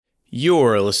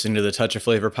You're listening to the Touch of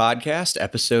Flavor podcast,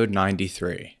 episode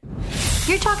 93.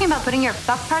 You're talking about putting your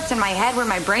fuck parts in my head where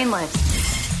my brain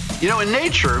lives. You know, in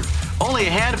nature, only a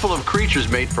handful of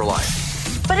creatures mate for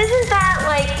life. But isn't that,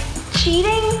 like,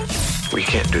 cheating? We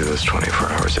can't do this 24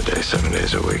 hours a day, 7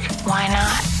 days a week. Why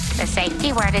not? The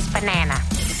safety word is banana.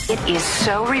 It is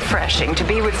so refreshing to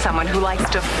be with someone who likes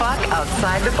to fuck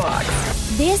outside the box.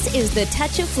 This is the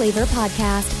Touch of Flavor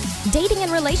podcast. Dating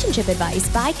and relationship advice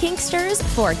by Kinksters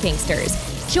for Kinksters.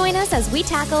 Join us as we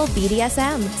tackle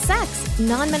BDSM, sex,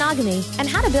 non-monogamy, and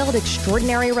how to build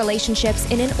extraordinary relationships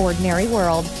in an ordinary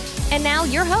world. And now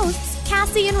your hosts,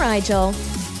 Cassie and Rigel.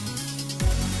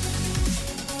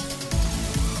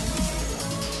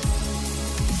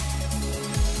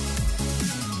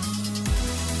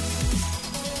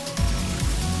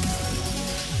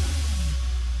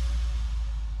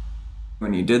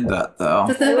 When you did that, though.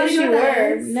 Does that what you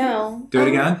were? No. Do it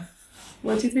again?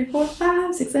 1, 2, 3, 4,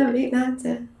 5, 6, 7, 8, 9,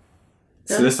 10.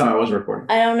 So this time I was recording.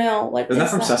 I don't know. What Isn't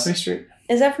that from Sesame Street?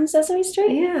 Is that from Sesame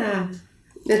Street? Yeah.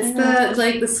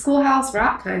 It's the Schoolhouse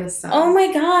Rock kind of stuff. Oh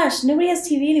my gosh. Nobody has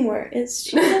TV anymore.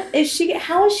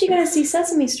 How is she going to see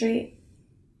Sesame Street?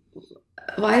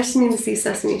 Why does she need to see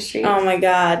Sesame Street? Oh my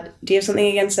god. Do you have something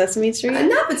against Sesame Street?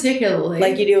 Not particularly.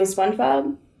 Like you do with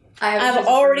SpongeBob? I've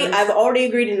already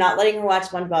agreed to not letting her watch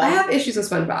SpongeBob. I have issues with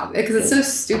SpongeBob because it's so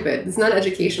stupid. It's not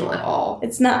educational at all.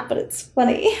 It's not, but it's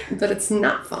funny. But it's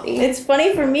not funny. It's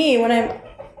funny for me when I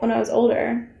was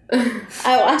older.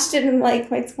 I watched it in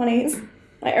like my 20s,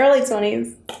 my early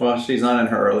 20s. Well, she's not in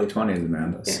her early 20s,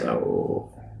 Amanda,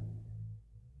 so...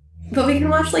 But we can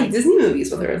watch like Disney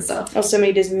movies with her and stuff. Oh, so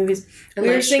many Disney movies. And we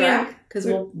like were singing because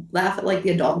we'll laugh at like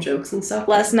the adult jokes and stuff.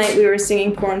 Last night we were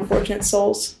singing "Poor Unfortunate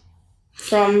Souls"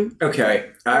 from. Okay,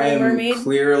 I am Mermaid.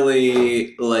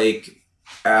 Clearly like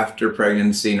after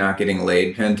pregnancy, not getting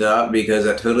laid, pent up because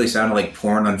that totally sounded like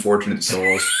 "Porn Unfortunate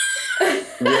Souls,"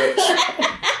 which,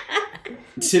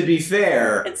 to be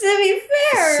fair,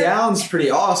 sounds pretty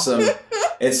awesome.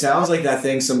 It sounds like that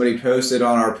thing somebody posted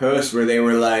on our post where they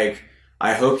were like,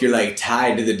 I hope you're like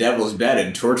tied to the devil's bed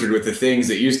and tortured with the things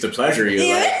that used to pleasure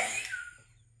you. Like,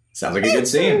 sounds like a good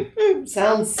scene.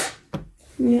 Sounds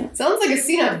like a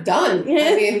scene I've done.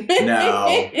 I mean, no,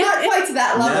 not quite to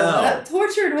that level. No. But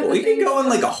tortured with. We can go in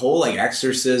like a whole like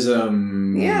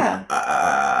exorcism. Yeah.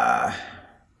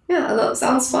 Yeah, that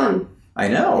sounds fun. I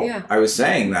know. Yeah. I was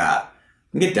saying that.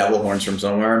 We can get devil horns from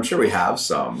somewhere. I'm sure we have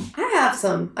some. I have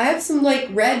some. I have some like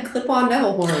red clip-on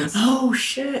devil horns. Oh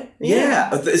shit!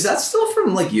 Yeah. Is that still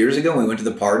from like years ago when we went to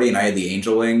the party and I had the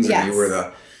angel wings and you were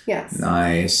the? Yes.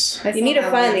 Nice. You need to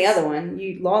find the other one.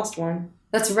 You lost one.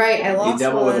 That's right. I lost one. You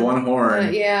devil with one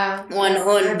horn. Yeah. One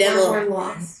horn devil. One horn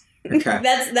lost. Okay.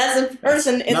 That's a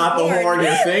person. In Not the horn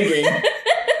you're thinking.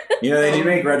 You know they do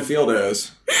make red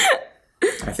Fieldos.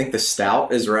 I think the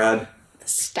stout is red.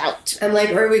 Stout. And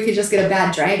like, or we could just get a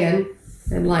bad dragon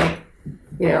and like,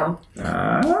 you know.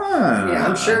 Yeah,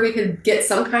 I'm sure we could get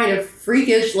some kind of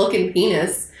freakish looking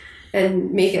penis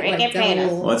and make it like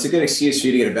devil. Well, it's a good excuse for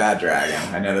you to get a bad dragon.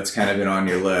 I know that's kind of been on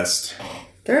your list.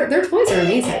 Their toys are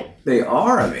amazing. They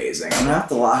are amazing. I'm gonna have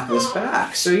to lock this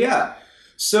back. So yeah.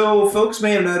 So folks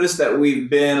may have noticed that we've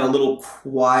been a little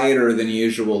quieter than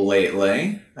usual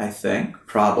lately. I think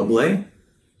probably.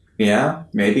 Yeah,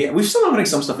 maybe. We've still been putting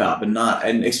some stuff out, but not,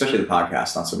 and especially the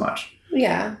podcast, not so much.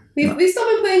 Yeah. We've still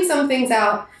been putting some things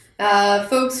out.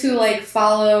 Folks who like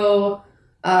follow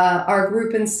our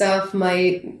group and stuff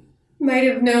might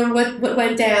have known what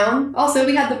went down. Also,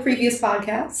 we had the previous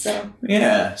podcast, so.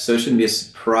 Yeah, so it shouldn't be a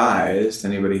surprise to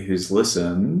anybody who's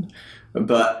listened.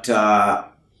 But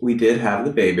we did have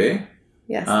the baby.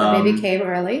 Yes, the baby came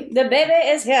early. The baby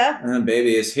is here. And the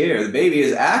baby is here. The baby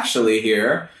is actually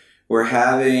here. We're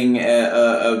having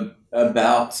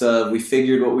we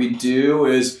figured what we do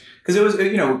is, because it was,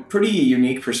 pretty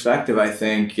unique perspective, I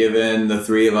think, given the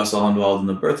three of us all involved in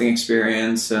the birthing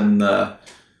experience and the,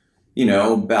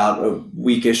 about a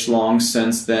weekish long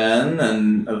since then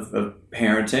and of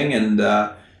parenting. And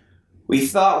we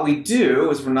thought we'd do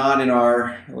is we're not in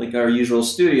our usual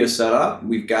studio setup.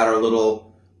 We've got our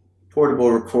little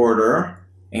portable recorder.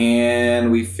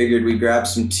 And we figured we'd grab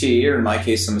some tea, or in my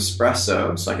case, some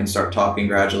espresso, so I can start talking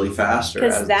gradually faster.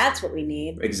 Because that's what we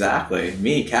need. Exactly.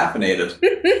 Me, caffeinated.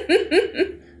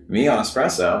 Me on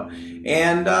espresso.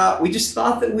 And we just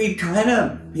thought that we'd kind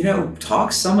of,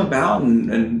 talk some about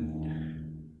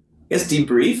and I guess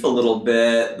debrief a little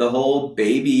bit the whole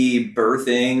baby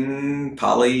birthing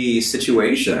poly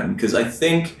situation. Because I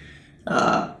think...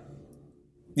 I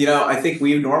think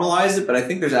we've normalized it, but I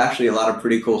think there's actually a lot of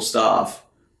pretty cool stuff,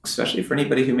 especially for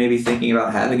anybody who may be thinking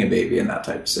about having a baby in that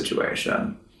type of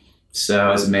situation.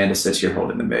 So as Amanda sits here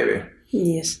holding the baby.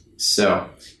 Yes. So,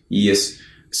 yes.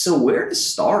 So where to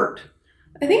start?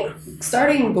 I think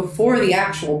starting before the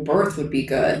actual birth would be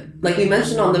good. Like we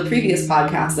mentioned on the previous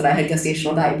podcast that I had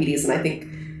gestational diabetes, and I think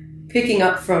picking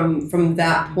up from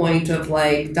that point of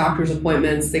like doctor's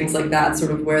appointments, things like that,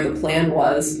 sort of where the plan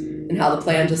was and how the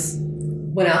plan just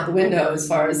went out the window as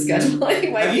far as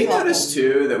scheduling. Have you noticed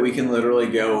too that we can literally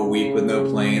go a week with no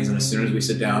planes, and as soon as we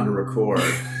sit down to record,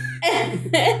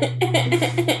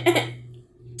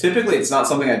 typically it's not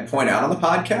something I'd point out on the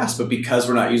podcast, but because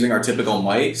we're not using our typical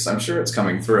mics, I'm sure it's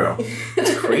coming through.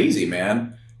 It's crazy,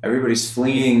 man. Everybody's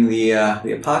fleeing the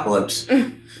apocalypse.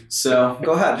 So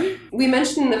go ahead. We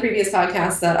mentioned in the previous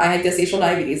podcast that I had gestational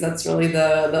diabetes. That's really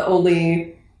the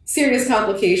only serious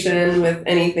complication with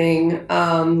anything.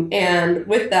 And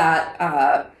with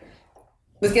that,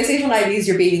 with gestational diabetes,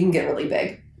 your baby can get really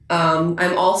big.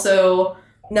 I'm also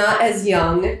not as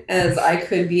young as I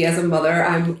could be as a mother.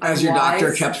 I'm as your wise.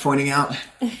 doctor kept pointing out.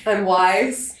 I'm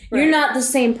wise. You're not the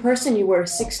same person you were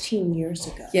 16 years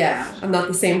ago. Yeah, I'm not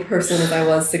the same person as I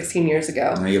was 16 years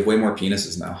ago. You have way more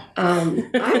penises now.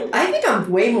 I think I'm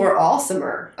way more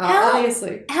awesomer,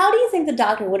 obviously. How do you think the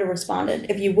doctor would have responded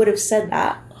if you would have said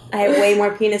that? I have way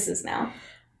more penises now.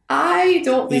 I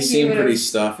don't think he seemed pretty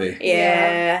stuffy.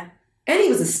 Yeah. And he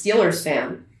was a Steelers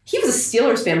fan. He was a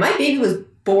Steelers fan. My baby was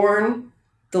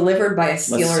delivered by a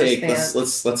Steelers fan.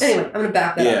 Let's anyway, I'm going to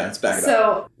back that up. Yeah, let's back it up.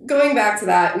 So going back to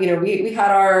that, we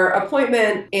had our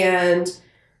appointment and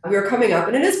we were coming up,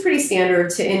 and it is pretty standard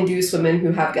to induce women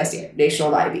who have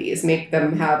gestational diabetes, make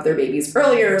them have their babies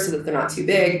earlier so that they're not too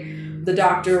big. The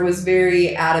doctor was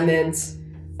very adamant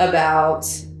about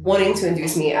wanting to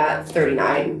induce me at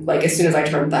 39, like as soon as I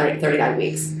turned 39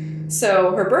 weeks.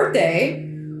 So her birthday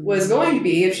was going to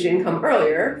be, if she didn't come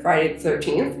earlier, Friday the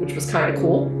 13th, which was kind of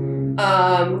cool.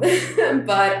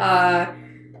 But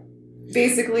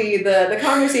basically the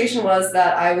conversation was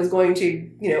that I was going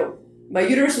to, my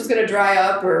uterus was going to dry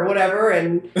up or whatever,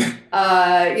 and,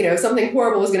 something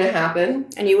horrible was going to happen.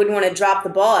 And you wouldn't want to drop the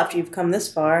ball after you've come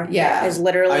this far. Yeah. Is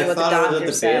literally what the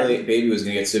doctor said. The baby was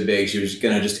going to get so big, she was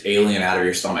going to just alien out of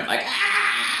your stomach. Like,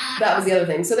 That was the other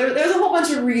thing. So there's a whole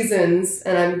bunch of reasons,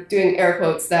 and I'm doing air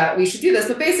quotes, that we should do this.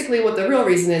 But basically what the real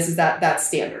reason is that that's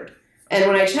standard. And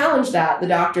when I challenged that, the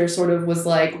doctor sort of was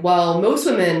like, well, most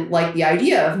women like the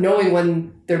idea of knowing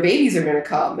when their babies are going to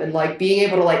come and like being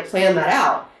able to like plan that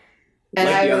out. And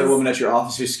like the other woman at your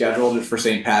office who scheduled it for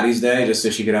St. Patty's Day just so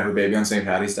she could have her baby on St.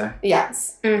 Patty's Day?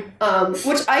 Yes.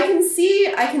 Which I can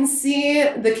see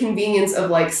the convenience of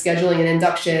like scheduling an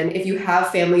induction if you have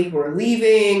family who are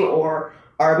leaving or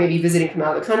are maybe visiting from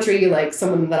out of the country. Like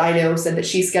someone that I know said that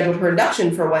she scheduled her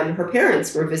induction for when her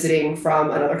parents were visiting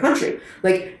from another country.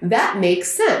 Like that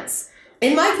makes sense.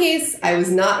 In my case, I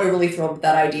was not overly thrilled with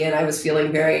that idea, and I was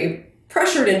feeling very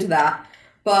pressured into that.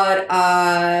 But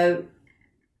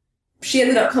she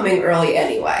ended up coming early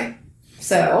anyway.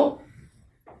 So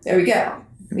there we go.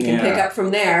 We can pick up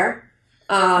from there.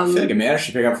 I feel like Amanda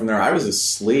should pick up from there. I was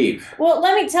asleep. Well,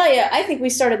 let me tell you, I think we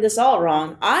started this all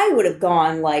wrong. I would have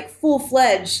gone like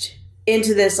full-fledged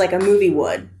into this like a movie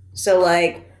would. So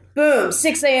like, boom,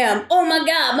 6 a.m. Oh my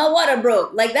God, my water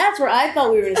broke. Like that's where I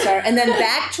thought we were going to start. And then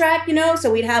backtrack,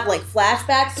 so we'd have like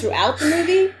flashbacks throughout the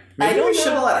movie. Maybe we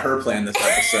should have let her plan this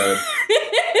episode.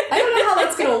 I don't know how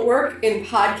that's going to work in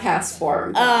podcast form.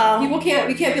 We can't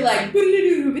be like,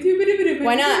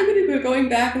 why not? Going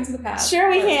back into the past. Sure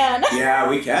we can. Yeah,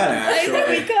 we can actually. I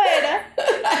think we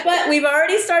could. But we've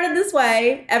already started this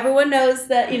way. Everyone knows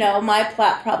that, my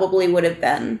plot probably would have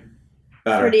been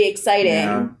pretty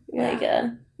exciting.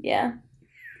 Yeah.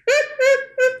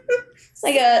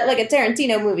 Like a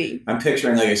Tarantino movie. I'm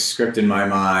picturing like a script in my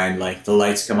mind, like the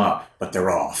lights come up, but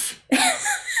they're off.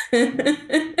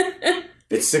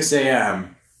 It's 6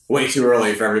 a.m. Way too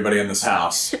early for everybody in this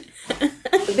house.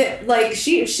 Like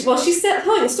she said,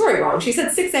 telling the story wrong. She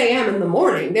said 6 a.m. in the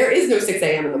morning. There is no 6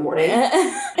 a.m. in the morning.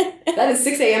 That is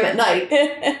 6 a.m. at night.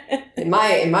 In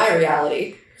my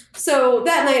reality. So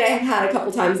that night I had a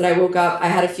couple times that I woke up. I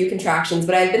had a few contractions,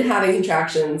 but I had been having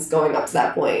contractions going up to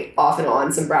that point, off and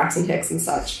on, some Braxton Hicks and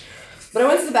such. But I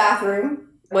went to the bathroom,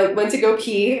 went to go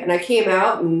pee, and I came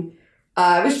out and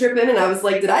I was dripping, and I was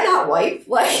like, did I not wipe?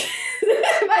 Like,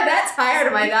 am I that tired?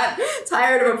 Am I that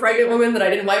tired of a pregnant woman that I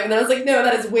didn't wipe? And then I was like, no,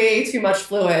 that is way too much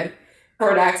fluid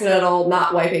for an accidental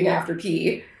not wiping after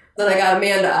pee. Then I got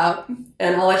Amanda up,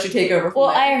 and I'll let you take over from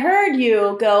there. I heard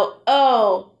you go,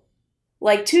 oh.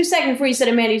 Like 2 seconds before you said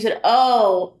Amanda, you said,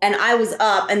 oh, and I was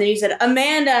up, and then you said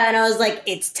Amanda, and I was like,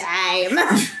 it's time.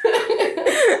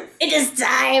 It is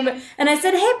time. And I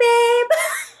said, hey, babe.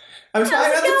 I'm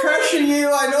trying not to pressure you.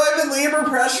 I know I've been labor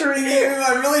pressuring you.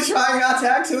 I'm really trying not to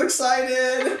act too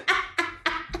excited.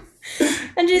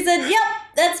 And she said, yep,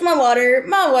 that's my water.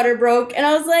 My water broke. And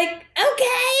I was like,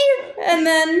 okay. And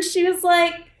then she was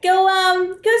like, go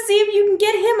see if you can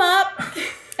get him up.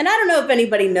 And I don't know if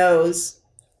anybody knows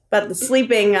about the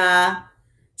sleeping. I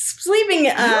don't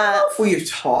know if we've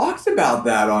talked about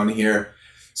that on here.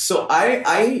 So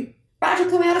I Roger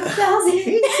come out of the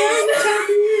closet.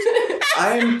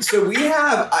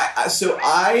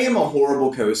 I am a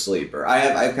horrible co-sleeper. I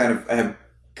have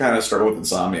kind of struggled with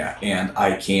insomnia, and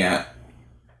I can't.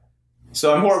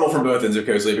 So I'm horrible from both ends of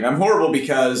co-sleeping. I'm horrible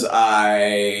because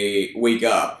I wake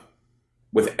up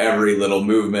with every little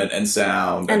movement and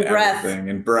sound and everything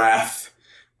and breath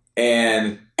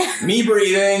and me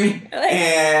breathing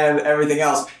and everything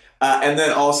else. And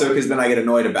then also because then I get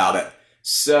annoyed about it.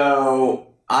 So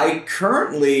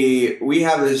we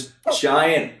have this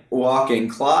giant walk-in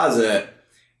closet,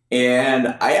 and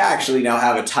I actually now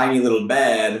have a tiny little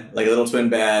bed, like a little twin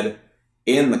bed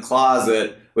in the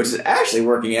closet, which is actually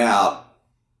working out.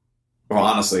 Well,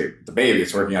 honestly, the baby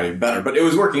is working out even better, but it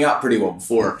was working out pretty well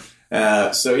before.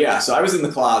 So I was in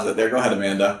the closet there. Go ahead,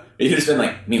 Amanda. You could have been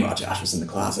like, meanwhile, Josh was in the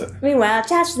closet.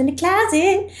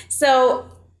 So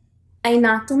I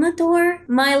knocked on the door,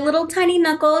 my little tiny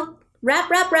knuckle,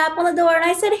 rap on the door, and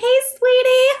I said, hey,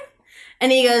 sweetie.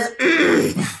 And he goes,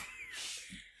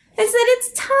 I said,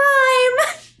 it's time.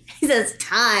 He says,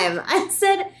 time. I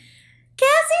said,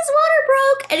 Cassie's water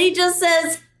broke. And he just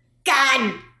says,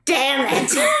 God damn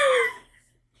it.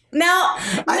 Now,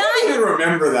 I don't even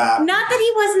remember that. Not that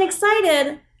he wasn't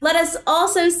excited. Let us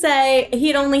also say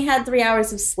he'd only had 3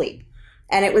 hours of sleep.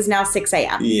 And it was now 6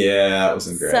 a.m. Yeah, it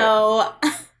wasn't great. So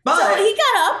he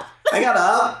got up. I got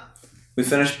up. We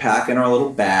finished packing our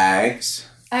little bags.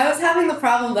 I was having the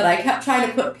problem that I kept trying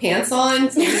to put pants on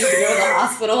to go to the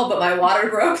hospital, but my water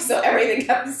broke, so everything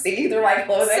kept sinking through my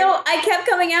clothing. So I kept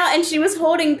coming out, and she was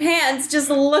holding pants, just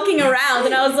looking around,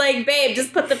 and I was like, babe,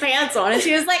 just put the pants on. And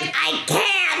she was like, I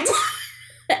can't!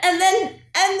 And then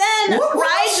what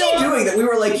was she doing that we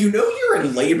were like, you're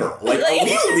in labor? Like, are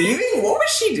we leaving? What was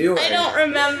she doing? I don't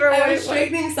remember. I was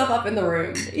straightening stuff up in the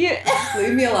room. Yeah.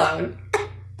 Leave me alone.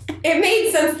 It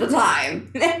made sense at the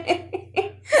time.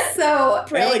 So,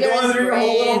 like going through your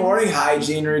whole little morning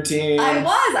hygiene routine. I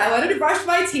wanted to brush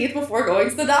my teeth before going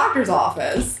to the doctor's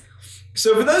office.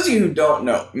 So for those of you who don't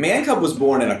know, Man Cub was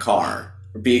born in a car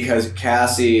because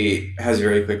Cassie has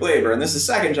very quick labor, and this is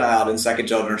second child, and second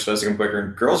children are supposed to come quicker,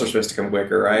 and girls are supposed to come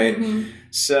quicker, right? Mm-hmm.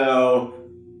 So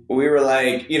we were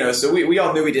like, so we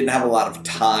all knew we didn't have a lot of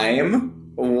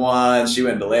time once she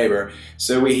went into labor.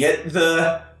 So we hit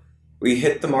the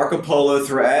Marco Polo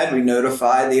thread. We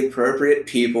notified the appropriate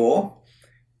people.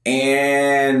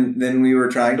 And then we were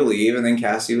trying to leave. And then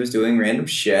Cassie was doing random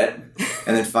shit.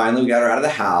 And then finally we got her out of the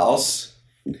house.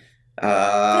 But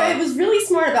I was really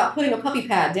smart about putting a puppy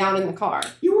pad down in the car.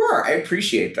 You were. I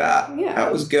appreciate that. Yeah.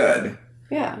 That was good.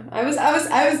 Yeah. I was,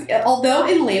 although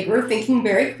in labor, thinking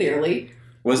very clearly.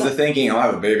 Was the thinking, I'll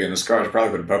have a baby in this car, I should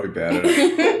probably put a puppy pad in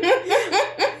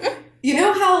it. You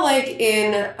know how, like,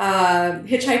 in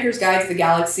Hitchhiker's Guide to the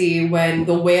Galaxy, when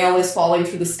the whale is falling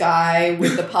through the sky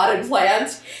with the potted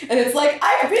plant, and it's like,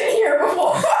 I've been here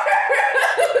before.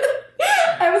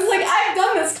 I was like, I've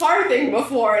done this car thing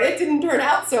before, and it didn't turn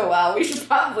out so well. We should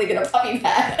probably get a puppy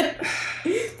pad.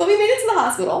 But we made it to the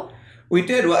hospital. We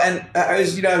did. Well, and I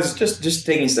was just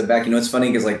taking a step back. It's funny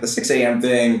because, like, the 6 a.m.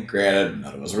 thing, granted,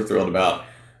 none of us were thrilled about,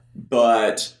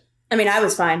 but... I mean, I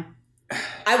was fine.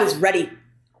 I was ready.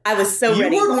 I was so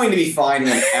ready. You were going to be fine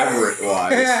whenever it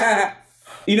was.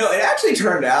 It actually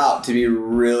turned out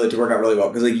to work out really well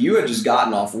because, like, you had just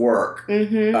gotten off work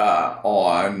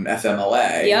on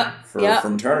FMLA for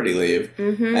maternity leave.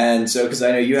 Mm-hmm. And so, because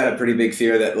I know you had a pretty big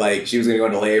fear that, like, she was going to go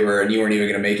into labor and you weren't even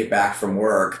going to make it back from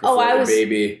work before the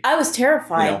baby. I was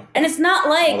terrified. And it's not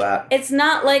like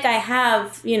I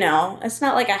have, it's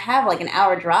not like I have, like, an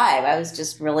hour drive. I was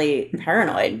just really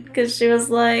paranoid because she was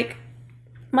like...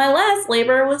 My last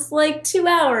labor was like 2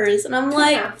 hours, and I'm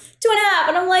like, 2.5,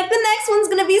 and I'm like, the next one's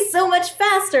gonna be so much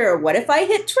faster. What if I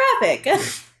hit traffic?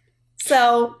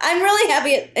 So I'm really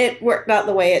happy it worked out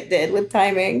the way it did with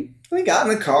timing. We got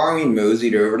in the car and we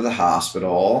moseyed over to the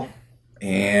hospital,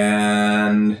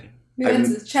 and we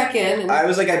went to check in. I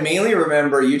was like, I mainly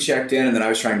remember you checked in, and then I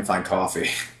was trying to find coffee.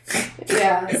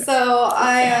 Yeah, so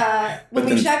when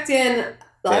we checked in,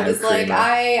 I was like,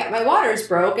 my water's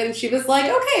broke, and she was like,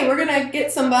 okay, we're gonna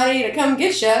get somebody to come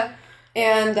get you,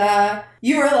 and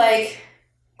you were like,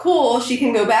 cool, she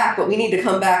can go back, but we need to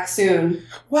come back soon.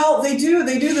 Well, they do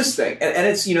this thing. And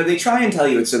it's, they try and tell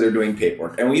you it's so they're doing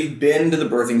paperwork. And we've been to the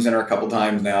birthing center a couple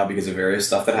times now because of various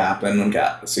stuff that happened when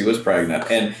Cassie was pregnant.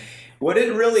 And what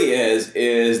it really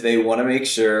is they want to make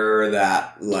sure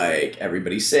that, like,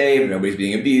 everybody's safe, nobody's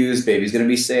being abused, baby's going to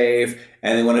be safe,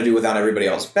 and they want to do without everybody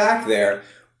else back there,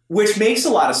 which makes a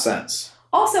lot of sense.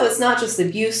 Also, it's not just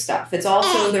abuse stuff. It's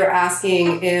also they're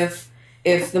asking if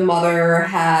the mother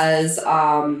has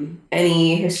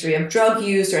any history of drug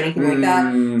use or anything like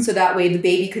that. So that way the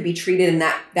baby could be treated and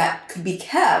that could be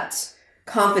kept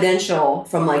confidential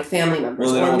from, like, family members.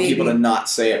 Well, they don't want people to not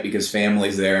say it because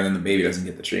family's there and then the baby doesn't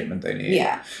get the treatment they need.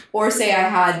 Yeah. Or say I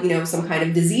had, some kind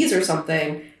of disease or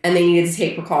something and they needed to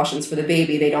take precautions for the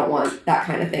baby. They don't want that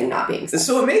kind of thing not being said.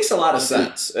 So it makes a lot of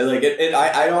sense. Like,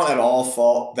 I don't at all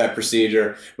fault that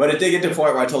procedure, but it did get to a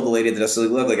point where I told the lady that I still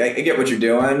live, like, I get what you're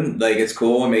doing. Like, it's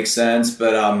cool. It makes sense.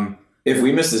 But if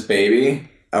we miss this baby,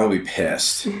 I'm going to be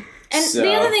pissed. And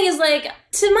the other thing is, like,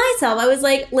 to myself, I was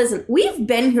like, listen, we've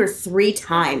been here 3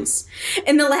 times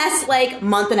in the last, like,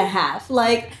 month and a half.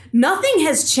 Like, nothing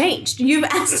has changed. You've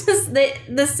asked us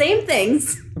the same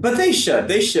things. But they should,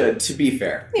 to be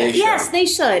fair. Yeah, yes, they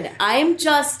should. I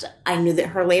knew that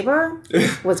her labor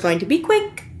was going to be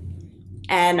quick.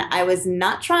 And I was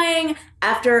not trying,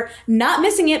 after not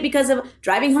missing it because of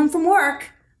driving home from work,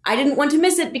 I didn't want to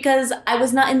miss it because I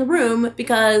was not in the room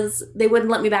because they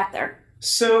wouldn't let me back there.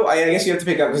 So I guess you have to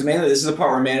pick up, because mainly this is the part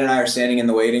where Amanda and I are standing in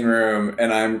the waiting room,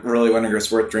 and I'm really wondering if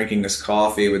it's worth drinking this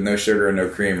coffee with no sugar and no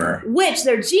creamer. Which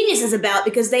they're geniuses about,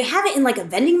 because they have it in, like, a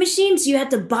vending machine, so you have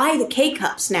to buy the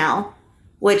K-Cups now,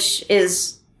 which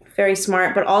is very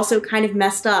smart, but also kind of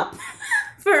messed up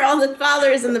for all the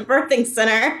fathers in the birthing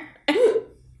center.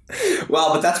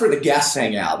 Well, but that's where the guests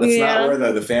hang out. That's not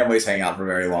where the families hang out for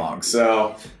very long,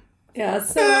 so... Yeah,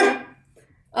 so...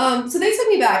 So they took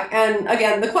me back, and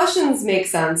again, the questions make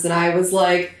sense, and I was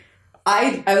like,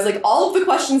 all of the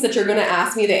questions that you're going to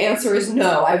ask me, the answer is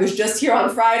no. I was just here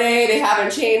on Friday, they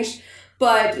haven't changed,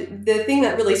 but the thing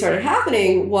that really started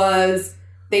happening was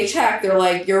they checked, they're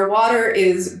like, your water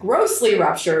is grossly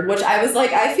ruptured, which I was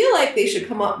like, I feel like they should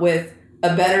come up with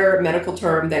a better medical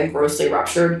term than grossly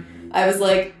ruptured. I was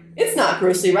like, it's not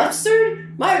grossly ruptured.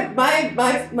 My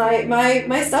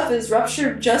stuff is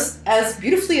ruptured just as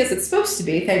beautifully as it's supposed to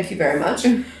be. Thank you very much.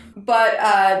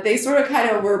 But they sort of kind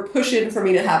of were pushing for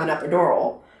me to have an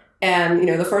epidural. And,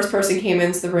 the first person came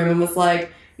into the room and was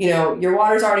like, your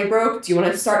water's already broke. Do you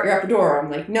want to start your epidural?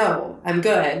 I'm like, no, I'm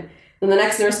good. Then the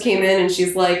next nurse came in and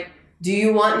she's like, do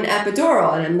you want an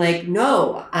epidural? And I'm like,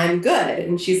 no, I'm good.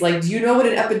 And she's like, do you know what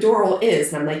an epidural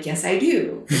is? And I'm like, yes, I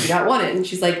do. You got one. And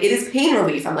she's like, it is pain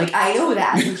relief. I'm like, I know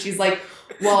that. And she's like,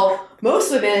 well,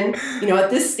 most women,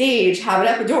 at this stage have an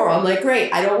epidural. I'm like,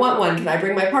 great, I don't want one. Can I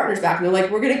bring my partners back? And they're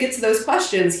like, we're going to get to those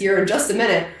questions here in just a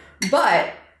minute.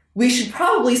 But we should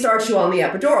probably start you on the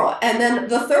epidural. And then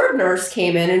the third nurse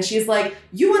came in and she's like,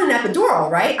 you want an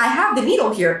epidural, right? I have the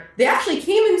needle here. They actually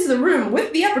came into the room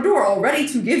with the epidural ready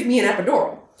to give me an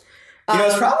epidural.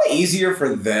 It's probably easier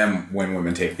for them when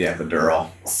women take the epidural.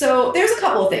 So there's a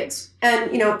couple of things.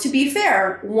 And, to be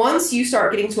fair, once you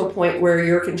start getting to a point where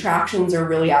your contractions are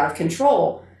really out of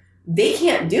control, they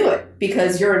can't do it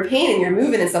because you're in pain and you're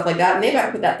moving and stuff like that, and they've got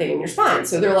to put that thing in your spine.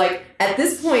 So they're like, at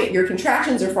this point, your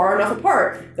contractions are far enough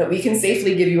apart that we can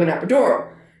safely give you an epidural.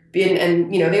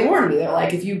 And they warned me. They're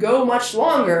like, if you go much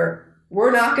longer,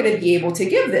 we're not going to be able to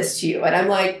give this to you. And I'm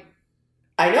like,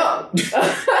 I know.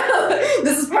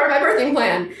 This is part of my birthing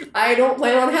plan. I don't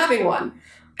plan on having one.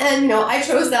 And, I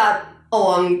chose that a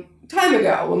long time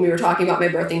ago when we were talking about my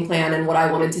birthing plan and what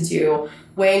I wanted to do,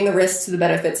 weighing the risks to the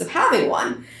benefits of having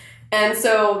one. And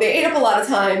so they ate up a lot of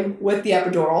time with the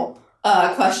epidural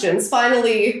questions.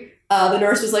 Finally, the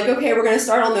nurse was like, okay, we're going to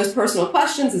start on those personal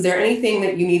questions. Is there anything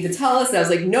that you need to tell us? And I was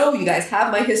like, no, you guys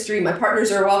have my history. My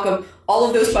partners are welcome. All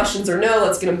of those questions are no.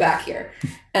 Let's get them back here.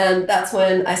 And that's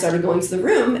when I started going to the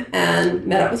room and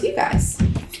met up with you guys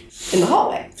in the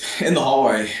hallway. In the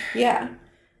hallway? Yeah.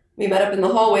 We met up in the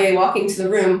hallway, walking to the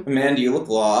room. Amanda, you look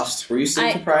lost. Were you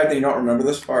so surprised that you don't remember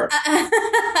this part?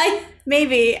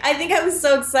 Maybe. I think I was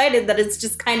so excited that it's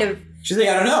just kind of... She's like,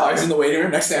 I don't know. I was in the waiting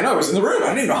room. Next thing I know, I was in the room. I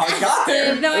didn't even know how I got there. I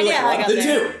have no idea how I got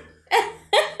there.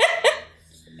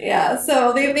 Yeah,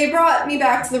 so they brought me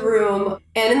back to the room,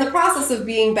 and in the process of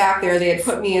being back there, they had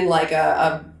put me in like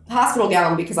a hospital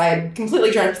gown because I had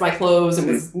completely drenched my clothes and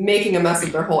was making a mess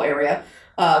of their whole area.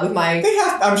 With my...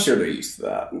 I'm sure they're used to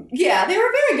that. Yeah, they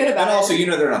were very good about it. And also,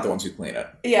 they're not the ones who clean it.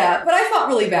 Yeah, but I felt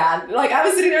really bad. Like, I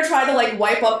was sitting there trying to,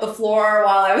 wipe up the floor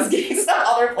while I was getting stuff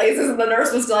other places, and the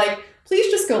nurse was like,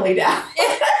 please just go lay down.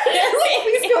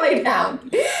 Please to lay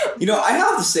down. You know, I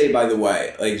have to say, by the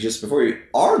way, like, just before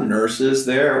our nurses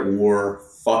there were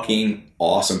fucking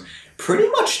awesome. Pretty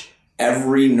much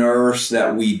every nurse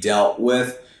that we dealt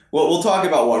with, well, we'll talk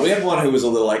about one. We had one who was a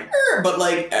little like, but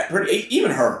like,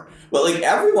 even her. But like,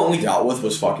 everyone we dealt with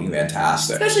was fucking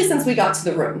fantastic. Especially since we got to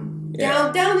the room.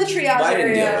 Down in the triage area. I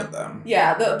didn't deal with them.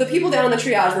 Yeah, the people down in the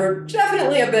triage were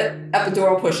definitely a bit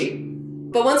epidural pushy.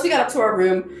 But once we got up to our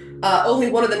room, only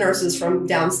one of the nurses from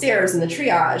downstairs in the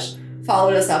triage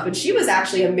followed us up, and she was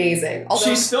actually amazing. Although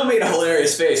she still made a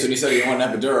hilarious face when you said you want an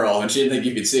epidural, and she didn't think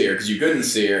you could see her because you couldn't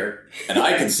see her, and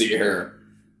I could see her.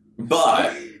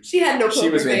 But she had no poker she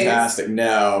was fantastic. face.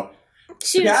 No.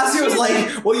 Cassie was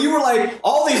like, well, you were like,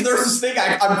 all these nurses think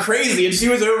I'm crazy, and she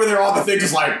was over there on the thing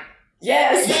just like,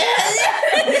 yes. Like,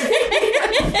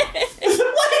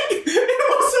 it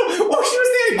was so, well, she was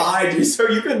standing behind you, so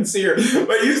you couldn't see her.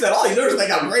 But you said, all these nurses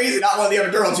think I'm crazy, not one of the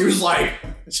epidurals. She was like,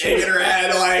 shaking her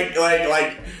head,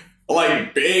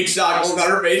 like big shock look on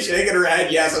her face, shaking her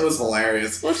head. Yes, it was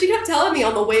hilarious. Well, she kept telling me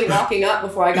on the way walking up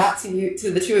before I got to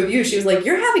the two of you, she was like,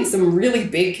 you're having some really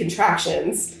big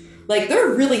contractions. Like, they're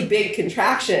really big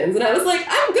contractions. And I was like,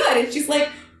 I'm good. And she's like,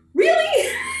 really?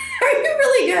 Are you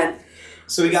really good?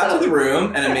 So we got to the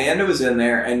room, and Amanda was in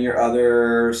there, and your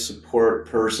other support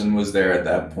person was there at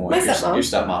that point. My stepmom. Your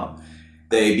stepmom.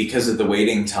 They, because of the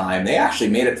waiting time, they actually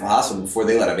made it possible before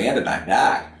they let Amanda and I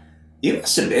back. You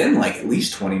must have been like at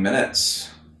least 20 minutes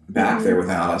back there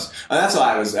without us. And that's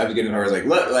why I was getting her. I was like,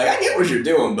 look, like, I get what you're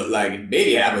doing, but like, if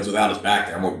baby happens without us back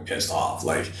there, I'm gonna be pissed off.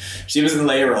 Like, she was in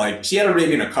labor, like, she had her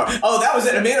baby in a car. Oh, that was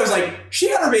it. Amanda was like, she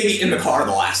had her baby in the car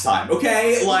the last time,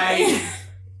 okay? Like,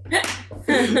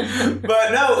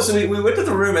 but no, so we went to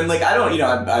the room, and like, I don't, you know,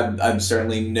 I'm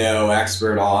certainly no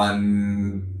expert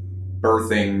on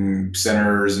birthing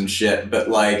centers and shit, but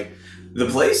like, the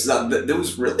place that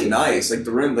was really nice. Like,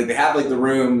 the room, like, they have like the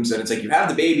rooms, and it's like you have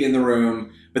the baby in the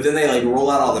room, but then they like roll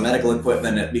out all the medical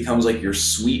equipment, and it becomes like your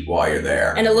suite while you're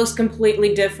there. And it looks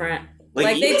completely different.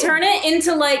 Like they turn it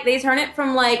into like, they turn it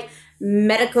from like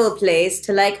medical place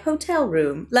to like hotel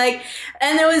room. Like,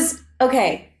 and there was,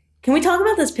 okay, can we talk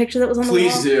about this picture that was on the wall?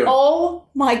 Please do. Oh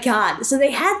my God. So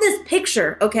they had this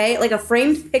picture, okay, like a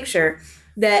framed picture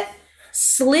that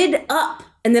slid up.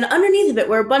 And then underneath of it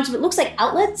were a bunch of, it looks like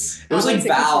outlets. It was like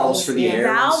valves for the air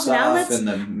valves and outlets.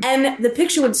 stuff. And the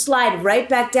picture would slide right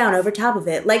back down over top of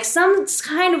it. Like some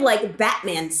kind of like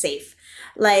Batman safe.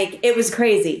 Like, it was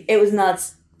crazy. It was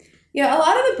nuts. Yeah, a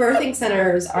lot of the birthing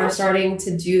centers are starting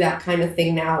to do that kind of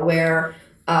thing now where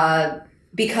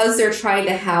because they're trying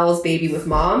to house baby with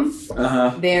mom,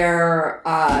 they're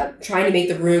trying to make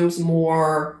the rooms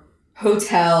more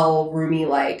hotel roomy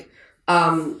like.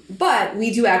 But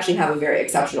we do actually have a very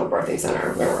exceptional birthing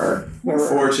center where we're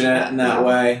fortunate in that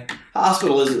way.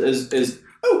 Hospital is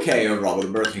okay overall,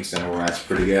 but the birthing center, that's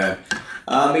pretty good.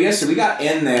 But yeah, so we got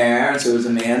in there, so it was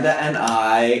Amanda and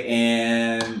I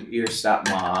and your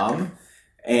stepmom,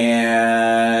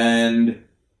 and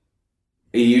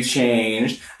you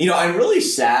changed. You know, I'm really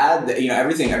sad that, you know,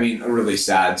 everything, I mean, really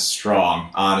sad, strong,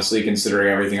 honestly,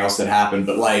 considering everything else that happened,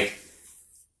 but like,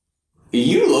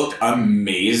 you looked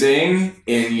amazing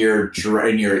in your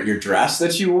dress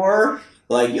that you wore.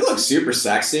 Like, you look super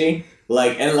sexy.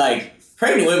 Like, and like,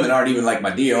 pregnant women aren't even like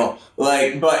my deal.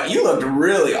 Like, but you looked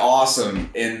really awesome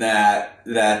in the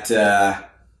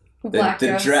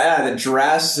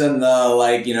dress and the,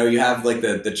 like, you know, you have like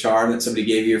the charm that somebody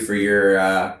gave you for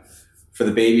your for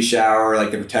the baby shower,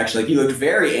 like the protection. Like, you looked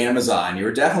very Amazon. You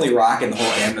were definitely rocking the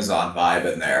whole Amazon vibe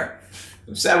in there.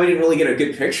 I'm sad we didn't really get a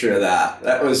good picture of that.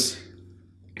 That was.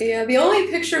 Yeah, the only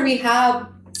picture we have,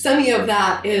 semi of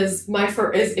that, is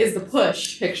is the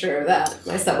push picture that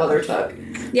my stepmother took.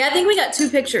 Yeah, I think we got 2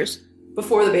 pictures.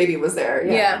 Before the baby was there,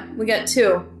 yeah. We got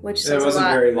 2, which says it wasn't a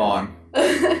lot. very long.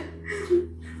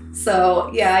 So,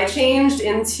 yeah, I changed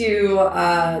into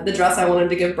the dress I wanted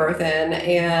to give birth in,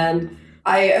 and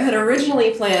I had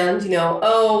originally planned, you know,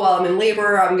 while I'm in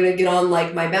labor, I'm going to get on,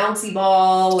 like, my bouncy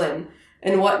ball and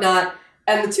whatnot.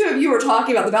 And the two of you were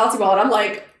talking about the bouncy ball, and I'm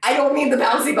like, I don't need the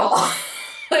bouncy ball.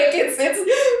 Like, it's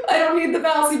I don't need the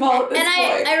bouncy ball at this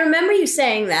point. I remember you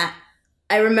saying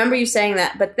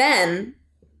that. But then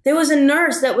there was a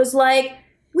nurse that was like,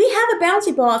 we have a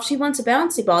bouncy ball if she wants a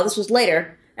bouncy ball. This was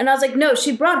later. And I was like, no,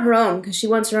 she brought her own because she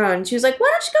wants her own. And she was like,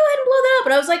 why don't you go ahead and blow that up?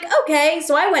 And I was like, okay.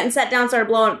 So I went and sat down and started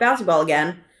blowing bouncy ball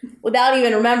again without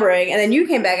even remembering. And then you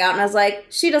came back out and I was like,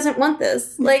 she doesn't want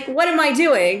this. Like, what am I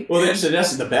doing? Well, they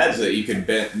suggested the beds that you could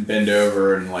bend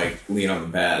over and like lean on the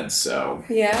bed. So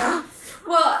yeah.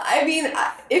 Well, I mean,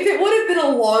 if it would have been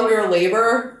a longer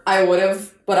labor, I would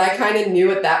have. But I kind of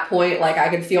knew at that point, like, I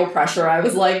could feel pressure. I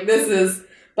was like, this is.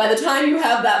 by the time you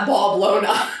have that ball blown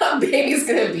up, baby's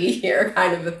gonna be here,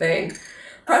 kind of a thing.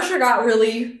 Pressure got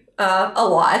really a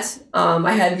lot.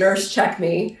 I had nurse check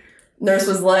me. Nurse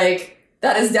was like,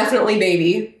 that is definitely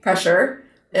baby pressure.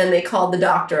 And they called the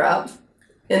doctor up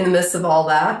in the midst of all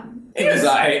that. He was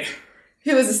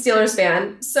who was a Steelers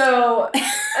fan. So I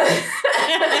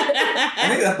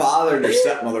think that bothered your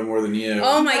stepmother more than you.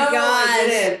 Oh my God. It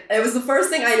didn't. It was the first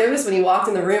thing I noticed when he walked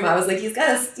in the room. I was like, he's got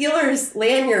a Steelers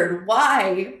lanyard.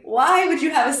 Why? Why would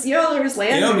you have a Steelers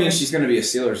lanyard? You don't mean she's going to be a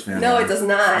Steelers fan. No, right? it does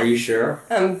not. Are you sure?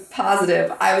 I'm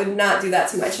positive. I would not do that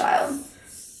to my child.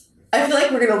 I feel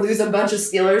like we're going to lose a bunch of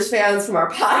Steelers fans from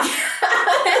our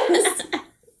podcast.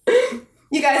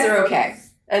 You guys are okay.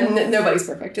 And nobody's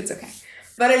perfect. It's okay.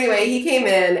 But anyway, he came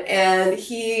in and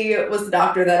he was the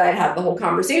doctor that I had the whole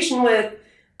conversation with.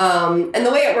 And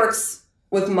the way it works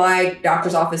with my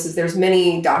doctor's office is there's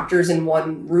many doctors in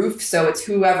one roof. So it's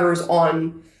whoever's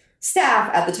on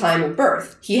staff at the time of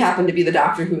birth. He happened to be the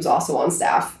doctor who was also on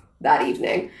staff that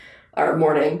evening or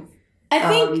morning. I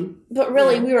think, but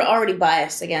really, we were already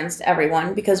biased against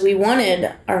everyone because we wanted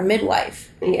our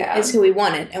midwife. Yeah. Is who we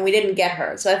wanted, and we didn't get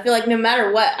her. So I feel like no matter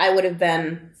what, I would have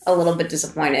been a little bit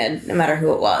disappointed, no matter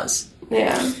who it was.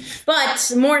 Yeah.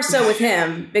 But more so with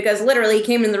him, because literally he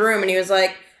came in the room and he was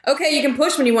like, okay, you can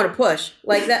push when you want to push.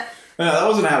 Like that. No, that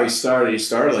wasn't how he started. He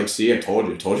started like, see, I told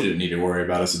you didn't need to worry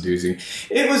about us seducing.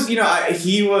 It was,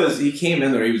 he came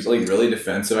in there, he was like really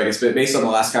defensive, I guess, but based on the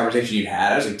last conversation you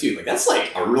had, I was like, dude, like that's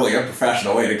like a really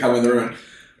unprofessional way to come in the room.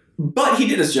 But he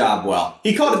did his job well.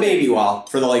 He called a baby well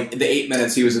for the 8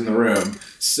 minutes he was in the room.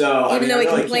 So even though he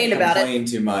complained about it. Complain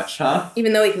too much, huh?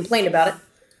 Even though he complained about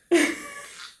it.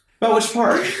 About which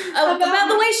part? About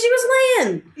the way she was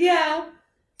laying. Yeah.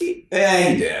 Yeah,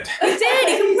 he did. He did.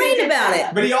 He complained about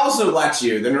it. But he also let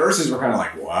you. The nurses were kind of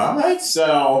like, what?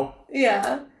 So...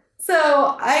 Yeah.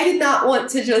 So I did not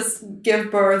want to just give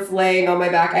birth laying on my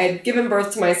back. I had given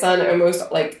birth to my son almost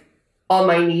on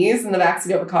my knees in the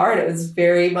backseat of a car, and it was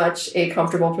very much a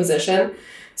comfortable position.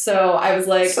 So I was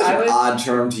like... Such an odd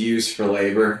term to use for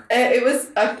labor. It was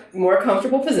a more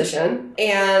comfortable position.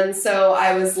 And so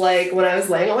I was like, when I was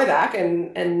laying on my back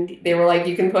and they were like,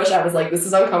 you can push, I was like, this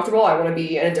is uncomfortable. I want to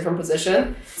be in a different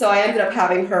position. So I ended up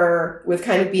having her with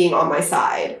kind of being on my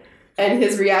side. And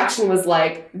his reaction was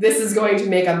like, this is going to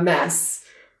make a mess.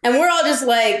 And we're all just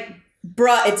like,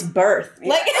 bruh, it's birth.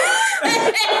 Like,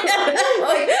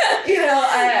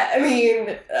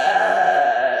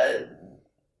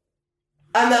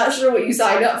 I'm not sure what you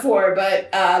signed up for,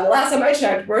 but the last time I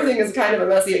checked, birthing is kind of a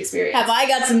messy experience. Have I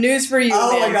got some news for you,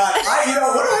 Oh man. my God.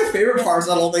 One of my favorite parts,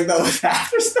 I don't think that was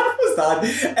after stuff was done.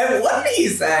 And what did he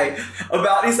say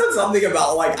he said something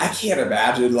about, I can't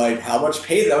imagine, how much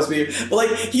pain that must be.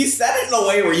 But, he said it in a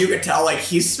way where you could tell,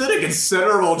 he spent a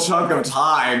considerable chunk of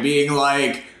time being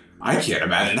like, I can't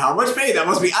imagine how much pain that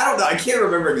must be. I don't know. I can't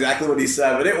remember exactly what he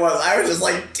said, but I was just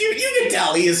like, dude, you can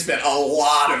tell he has spent a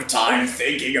lot of time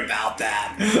thinking about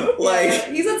that.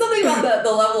 He said something about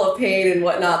the level of pain and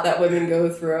whatnot that women go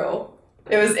through.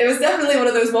 It was definitely one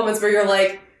of those moments where you're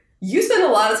like, you spend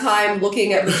a lot of time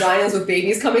looking at vaginas with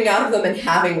babies coming out of them and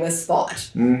having this thought.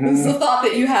 Mm-hmm. It's the thought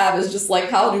that you have is just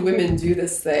how do women do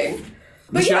this thing?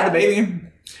 But she had the baby.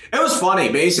 It was funny.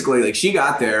 Basically, she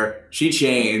got there, she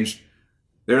changed.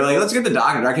 They were like, let's get the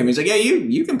doctor. Doctor came in. He's like, yeah,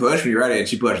 you can push when you're ready. And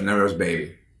she pushed, and then there was a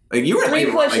baby. You were in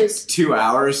labor for 2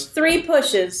 hours. 3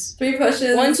 pushes. 3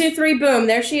 pushes. 1, 2, 3, boom.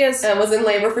 There she is. And was in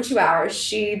labor for 2 hours.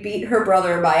 She beat her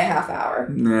brother by a half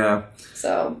hour. Yeah.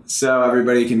 So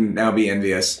everybody can now be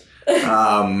envious.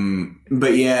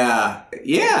 But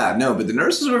yeah. No, but the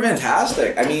nurses were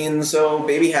fantastic. So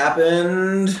baby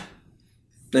happened.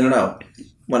 I don't know.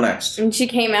 What next? And she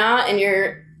came out, and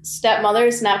your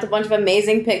stepmother snapped a bunch of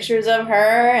amazing pictures of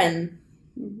her, and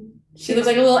she looks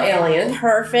like a little alien.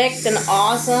 Perfect and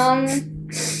awesome.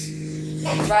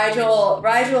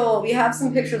 Rigel, we have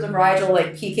some pictures of Rigel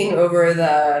peeking over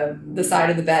the side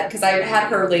of the bed because I had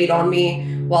her laid on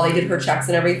me while they did her checks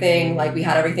and everything. We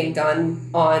had everything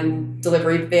done on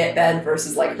delivery bed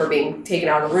versus her being taken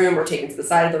out of the room or taken to the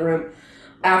side of the room.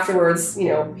 Afterwards,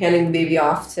 handing the baby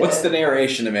off to... What's the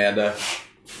narration, Amanda?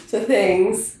 To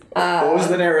things. What was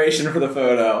the narration for the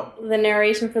photo? The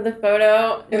narration for the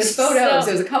photo? It was photos.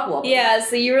 It was a couple of them. Yeah,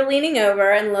 so you were leaning over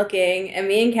and looking, and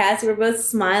me and Cassie were both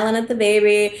smiling at the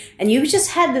baby, and you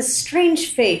just had this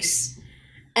strange face.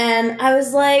 And I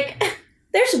was like,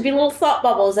 there should be little thought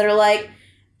bubbles that are like,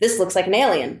 this looks like an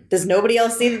alien. Does nobody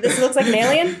else see that this looks like an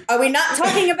alien? Are we not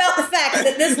talking about the fact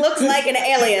that this looks like an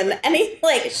alien? And he's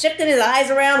shifting his eyes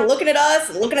around, looking at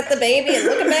us, looking at the baby, and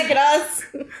looking back at us.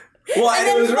 Well, and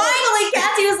then finally,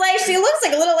 Cassie was like, she looks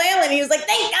like a little alien. He was like,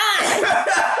 thank God.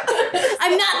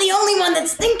 I'm not the only one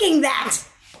that's thinking that.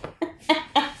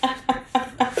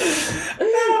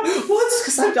 Well, it's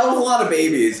because I've dealt with a lot of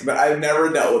babies, but I've never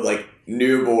dealt with, like,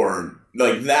 newborn.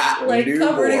 Like that, like newborn.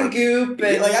 Covered in goop,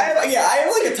 and like I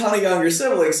have like a ton of younger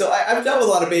siblings, so I've dealt with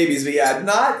a lot of babies, but yeah,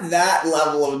 not that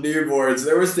level of newborns.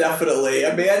 There was definitely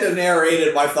Amanda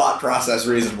narrated my thought process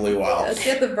reasonably well. Yeah, she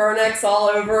had the Vernex all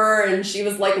over, and she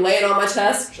was like laying on my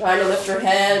chest, trying to lift her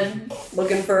head,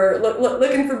 looking for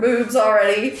boobs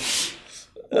already.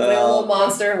 Like a little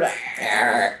monster.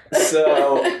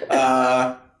 So,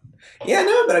 yeah,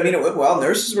 no, but I mean, it went well.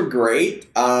 Nurses were great.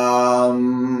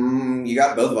 You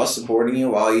got both of us supporting you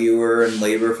while you were in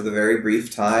labor for the very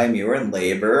brief time you were in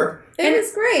labor. It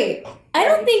was great. I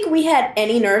don't think we had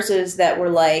any nurses that were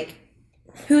like,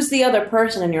 who's the other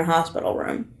person in your hospital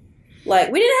room?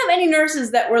 Like, we didn't have any nurses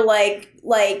that were like...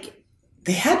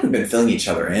 They hadn't been filling each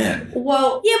other in.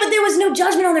 Well, yeah, but there was no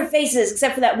judgment on their faces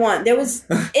except for that one. It was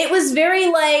very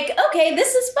like, okay,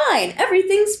 this is fine.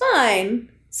 Everything's fine.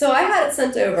 So I had it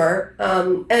sent over,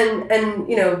 and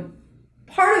you know,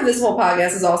 part of this whole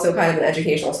podcast is also kind of an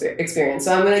educational experience.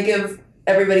 So I'm going to give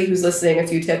everybody who's listening a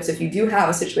few tips if you do have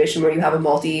a situation where you have a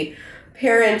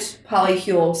multi-parent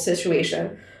polycule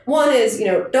situation. One is, you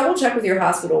know, double check with your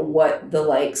hospital what the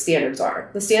like standards are.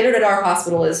 The standard at our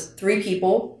hospital is 3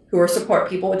 people who are support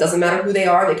people. It doesn't matter who they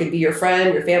are. They could be your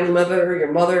friend, your family member,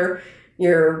 your mother,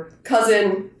 your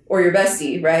cousin, or your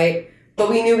bestie, right? But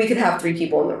we knew we could have 3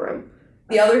 people in the room.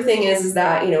 The other thing is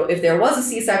that, you know, if there was a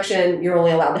C-section, you're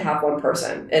only allowed to have 1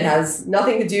 person. It has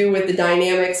nothing to do with the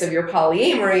dynamics of your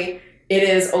polyamory. It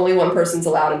is only 1 person's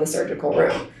allowed in the surgical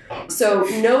room. So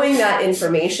knowing that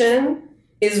information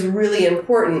is really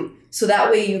important, so that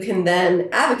way you can then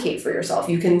advocate for yourself.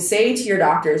 You can say to your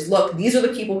doctors, look, these are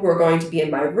the people who are going to be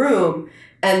in my room,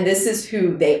 and this is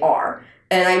who they are.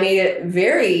 And I made it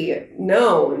very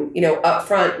known, you know, up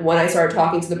front when I started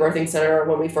talking to the birthing center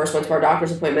when we first went to our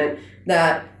doctor's appointment,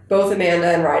 that both Amanda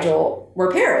and Rigel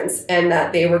were parents and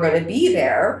that they were going to be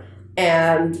there,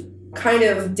 and kind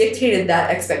of dictated that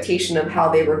expectation of how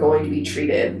they were going to be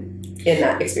treated in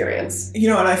that experience. You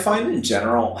know, and I find in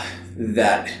general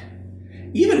that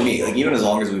even me, like even as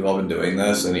long as we've all been doing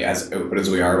this and as open as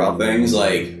we are about things,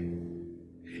 like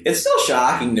it's still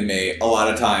shocking to me a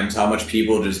lot of times how much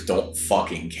people just don't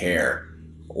fucking care.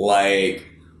 Like,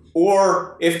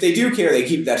 or if they do care, they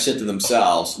keep that shit to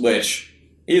themselves, which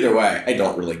either way, I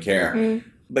don't really care. Mm.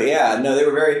 But yeah, no, they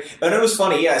were very, and it was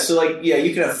funny, yeah, so like, yeah,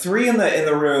 you could have 3 in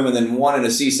the room and then 1 in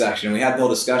a C-section, and we had the whole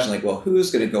discussion, like, well,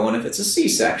 who's going to go in if it's a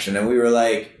C-section? And we were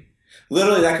like,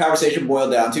 literally that conversation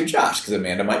boiled down to Josh, because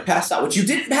Amanda might pass out, which you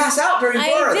didn't pass out during birth.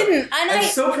 I didn't, and I'm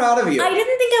so proud of you. I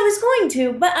didn't think I was going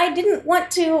to, but I didn't want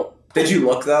to. Did you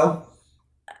look, though?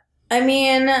 I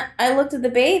mean, I looked at the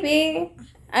baby.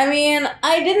 I mean,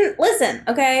 I didn't, listen,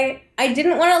 okay? I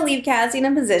didn't want to leave Cassie in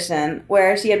a position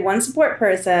where she had 1 support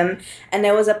person and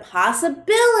there was a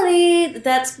possibility that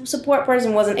that support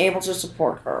person wasn't able to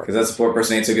support her. Because that support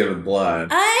person ain't so good with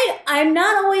blood. I'm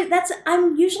not always,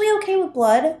 I'm usually okay with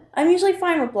blood. I'm usually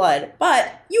fine with blood.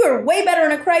 But you are way better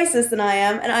in a crisis than I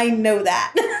am, and I know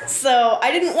that. So I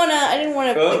didn't want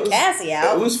to put Cassie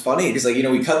out. It was funny because, like, you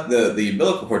know, we cut the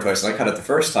umbilical cord twice, and I cut it the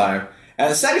first time. And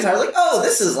the second time, I was like, oh,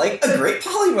 this is, like, a great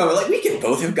poly moment. Like, we could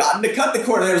both have gotten to cut the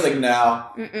cord. And I was like,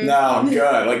 no, I'm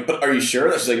good. Like, but are you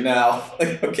sure? She's like, no.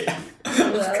 Like, okay.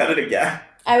 Let's cut it again.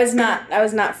 I was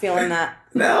not feeling that.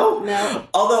 No? No.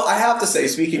 Although, I have to say,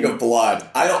 speaking of blood,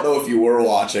 I don't know if you were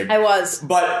watching. I was.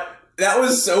 But that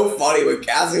was so funny when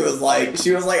Cassie was like,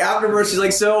 afterwards, she's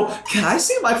like, so, can I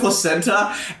see my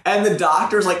placenta? And the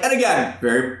doctor's like, and again,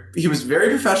 he was very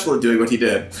professional at doing what he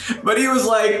did. But he was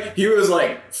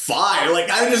like, fine. Like,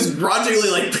 I just grudgingly,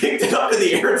 like, picked it up in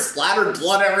the air and splattered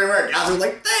blood everywhere. And Cassie was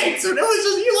like, thanks. And it was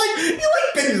just, you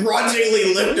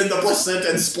begrudgingly lifted the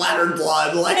placenta and splattered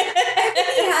blood. Like,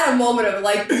 he had a moment of,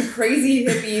 like, crazy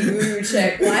hippie voodoo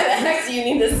chick. Why the heck do you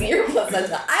need to see your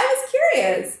placenta? I was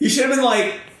curious. You should have been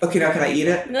like, okay, now can I eat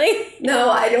it? No,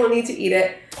 I don't need to eat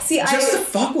it. See, just to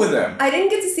fuck with him. I didn't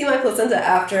get to see my placenta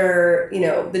after, you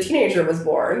know, the teenager was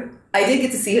born. I did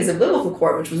get to see his umbilical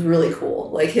cord, which was really cool.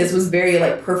 Like, his was very,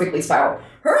 like, perfectly spiraled.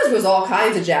 Hers was all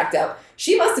kinds of jacked up.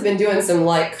 She must have been doing some,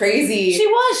 like, crazy She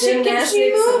was. She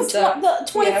moved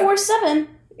 24/7.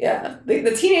 Yeah.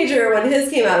 The teenager, when his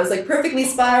came out, it was, like, perfectly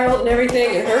spiraled and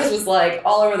everything, and hers was, like,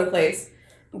 all over the place.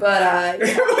 But,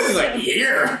 it was like,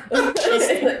 here.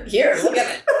 Here, look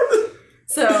at it.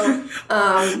 So,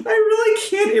 I really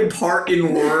can't impart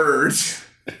in words.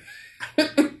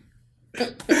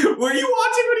 Were you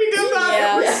watching when he did that?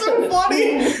 Yeah. It was so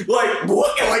funny. Like,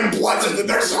 what? Like, blood,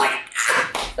 there's like...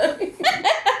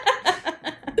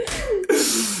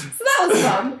 So that was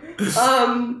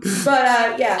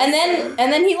fun. Yeah.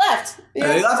 And then he left. Yeah.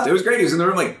 And he left. It was great. He was in the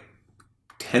room like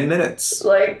 10 minutes.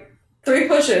 Like 3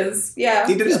 pushes. Yeah.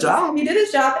 He did his job. He did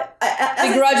his job.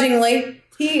 Begrudgingly.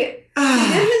 He did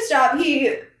his job.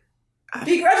 He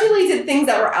begrudgingly did things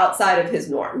that were outside of his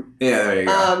norm. Yeah, there you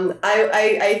go.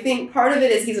 I think part of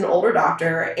it is he's an older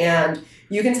doctor, and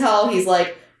you can tell he's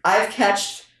like, I've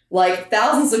catched like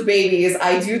thousands of babies.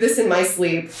 I do this in my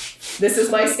sleep. This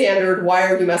is my standard. Why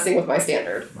are you messing with my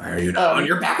standard? Why are you not on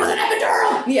your back with an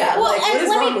epidural? Yeah, Well, like, what and is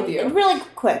wrong with you? Really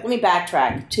quick, let me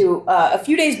backtrack to a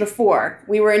few days before.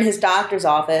 We were in his doctor's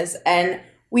office, and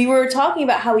we were talking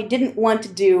about how he didn't want to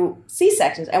do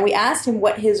C-sections, and we asked him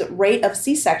what his rate of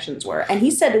C-sections were, and he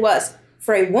said to us,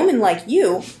 for a woman like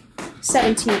you,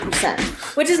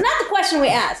 17%, which is not the question we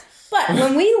asked. But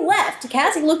when we left,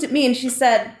 Cassie looked at me and she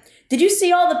said, did you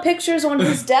see all the pictures on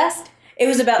his desk? It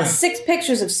was about 6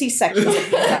 pictures of C-sections. No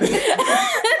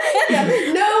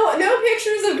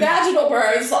pictures of vaginal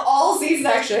births, all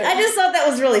C-section. I just thought that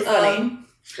was really funny.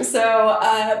 So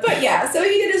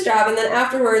he did his job, and then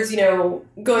afterwards,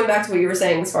 going back to what you were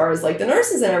saying as far as like the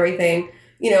nurses and everything,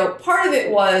 part of it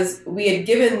was we had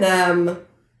given them,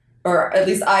 or at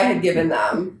least I had given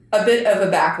them, a bit of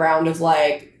a background of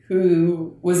like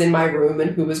who was in my room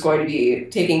and who was going to be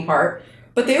taking part.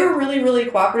 But they were really, really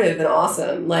cooperative and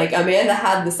awesome. Like, Amanda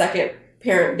had the second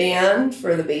parent band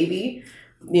for the baby.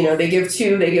 They give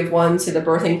 2. They give 1 to the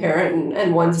birthing parent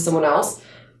and 1 to someone else.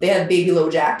 They had baby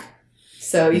LoJack.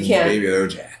 So you can't... Baby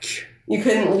LoJack. You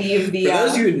couldn't leave the... For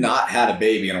those of you who have not had a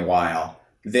baby in a while,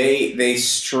 they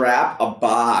strap a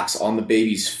box on the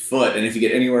baby's foot, and if you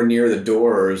get anywhere near the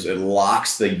doors, it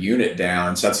locks the unit down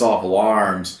and sets off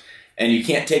alarms, and you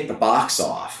can't take the box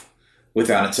off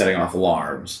without it setting off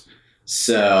alarms.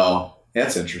 So,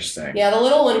 that's interesting. Yeah, the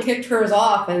little one kicked hers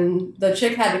off, and the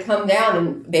chick had to come down,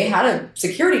 and they had a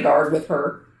security guard with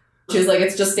her. She was like,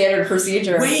 it's just standard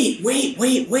procedure. Wait.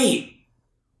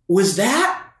 Was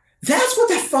that? That's what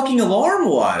that fucking alarm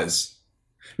was.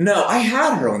 No, I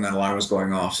had her when that alarm was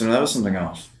going off, so no, that was something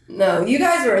else. No, you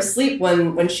guys were asleep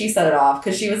when she set it off,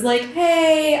 because she was like,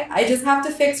 hey, I just have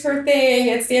to fix her thing.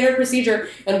 It's standard procedure.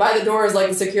 And by the door is like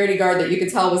a security guard that you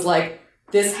could tell was like,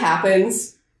 this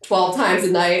happens 12 times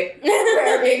a night.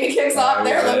 Where a baby kicks off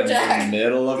their LoJack. In the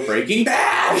middle of Breaking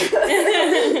Bad.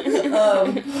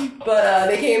 But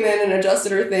they came in and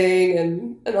adjusted her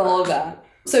thing and all of that.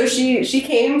 So she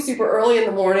came super early in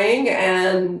the morning,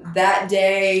 and that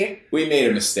day... We made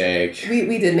a mistake.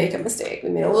 We did make a mistake. We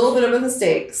made a little bit of a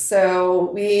mistake. So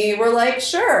we were like,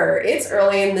 sure, it's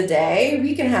early in the day.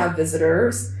 We can have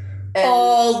visitors. And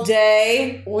all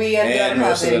day. We ended up having...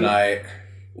 most of the night.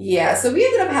 Yeah, so we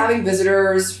ended up having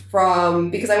visitors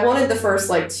because I wanted the first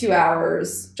 2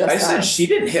 hours. I said she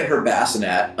didn't hit her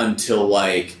bassinet until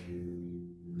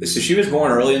so she was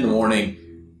born early in the morning.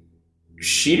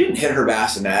 She didn't hit her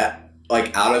bassinet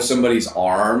out of somebody's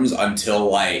arms until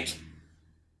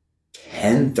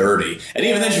 10:30, and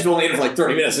even then she was only in it for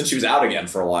 30 minutes, and she was out again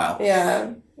for a while.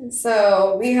 Yeah,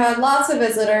 so we had lots of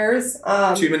visitors.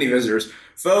 Too many visitors,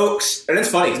 folks, and it's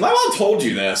funny because my mom told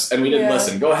you this, and we didn't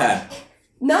listen. Go ahead.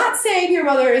 Not saying your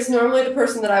mother is normally the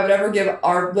person that I would ever give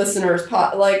our listeners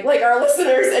our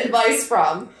listeners advice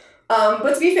from,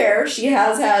 but to be fair, she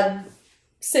has had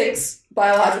 6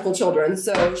 biological children,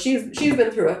 so she's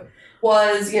been through it.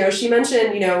 She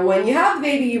mentioned, when you have the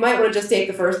baby, you might want to just take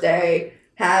the first day,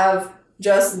 have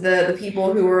just the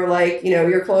people who are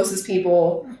your closest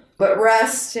people, but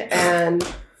rest and...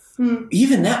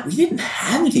 Even that, we didn't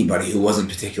have anybody who wasn't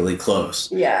particularly close.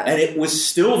 Yeah. And it was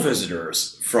still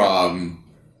visitors from...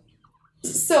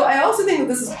 So I also think that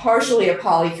this is partially a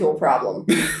polycule problem.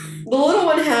 The little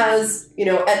one has,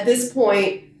 at this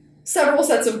point, several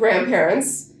sets of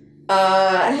grandparents.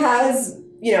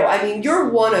 You're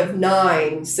one of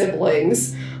 9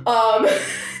 siblings.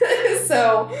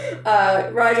 So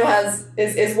Rigel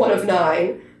is one of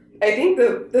 9. I think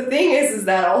the thing is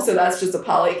that also that's just a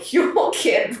polycule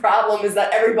kid problem, is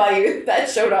that everybody that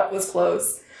showed up was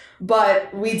close.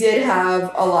 But we did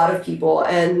have a lot of people,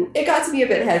 and it got to be a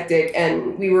bit hectic,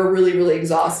 and we were really, really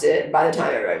exhausted by the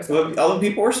time everybody was gone. Other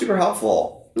people were super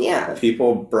helpful. Yeah.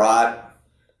 People brought...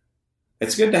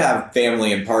 It's good to have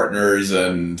family and partners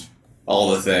and all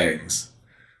the things.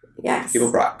 Yes. People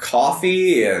brought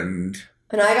coffee and...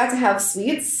 And I got to have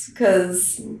sweets,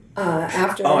 because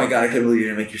after... Oh my god, I can't believe you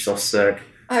didn't make yourself sick.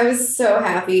 I was so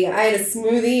happy. I had a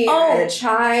smoothie, I had a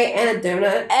chai, and a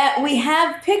donut. We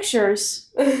have pictures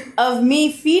of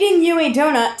me feeding you a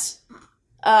donut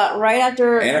right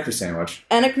after And a Chris sandwich.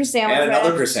 And a Chris sandwich. And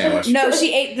another Chris sandwich. No,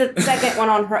 she ate the second one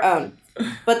on her own.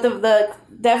 But the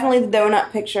definitely the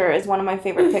donut picture is one of my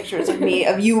favorite pictures of me,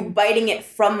 of you biting it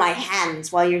from my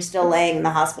hands while you're still laying in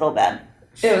the hospital bed.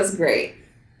 It was great.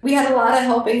 We had a lot of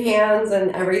helping hands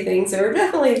and everything, so we're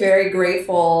definitely very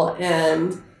grateful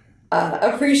and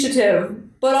appreciative.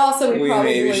 But also we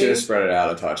probably... Maybe should have spread it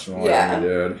out a touch more than we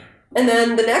did. And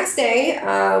then the next day,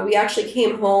 we actually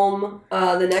came home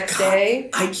the next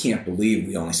day. I can't believe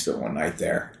we only spent one night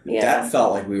there. Yeah. That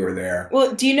felt like we were there.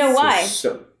 Well, do you know why?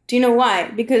 Do you know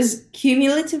why? Because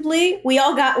cumulatively, we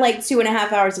all got like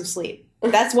 2.5 hours of sleep.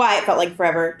 That's why it felt like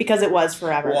forever, because it was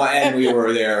forever. Well, and we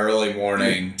were there early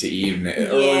morning to evening.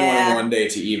 Early morning one day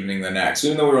to evening the next.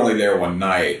 Even though we were only there one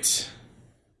night.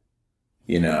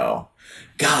 You know.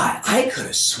 God, I could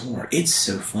have sworn. It's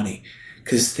so funny.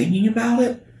 Because thinking about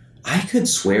it, I could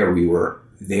swear we were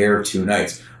there 2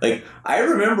 nights. Like, I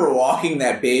remember walking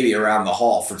that baby around the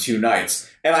hall for 2 nights.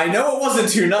 And I know it wasn't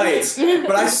 2 nights,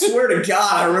 but I swear to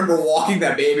God, I remember walking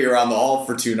that baby around the hall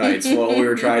for 2 nights while we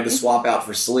were trying to swap out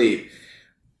for sleep.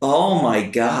 Oh my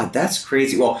God, that's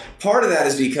crazy. Well, part of that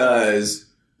is because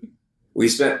we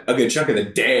spent a good chunk of the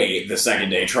day, the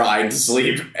second day, trying to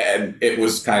sleep, and it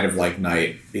was kind of like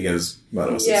night because most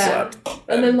of us had slept.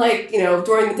 And then, like, you know,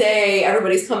 during the day,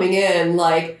 everybody's coming in,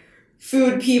 like,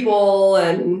 food people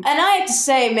and I have to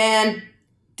say, man,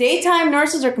 daytime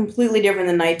nurses are completely different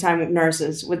than nighttime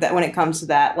nurses with that when it comes to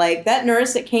that. Like, that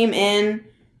nurse that came in,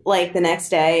 like, the next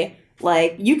day,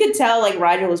 like, you could tell, like,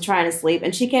 Rigel was trying to sleep,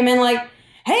 and she came in like,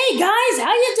 hey guys,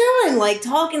 how you doing? Like,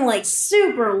 talking like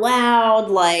super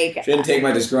loud, like... She didn't take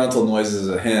my disgruntled noises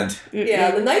as a hint. Yeah,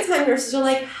 the nighttime nurses are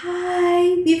like, hi,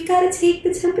 you've got to take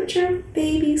the temperature of the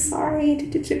baby, sorry.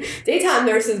 Daytime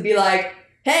nurses be like,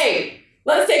 hey,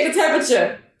 let's take the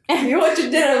temperature. You want your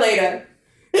dinner later.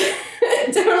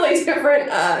 Totally different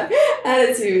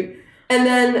attitude. And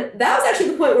then that was actually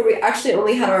the point where we actually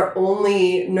only had our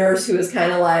only nurse who was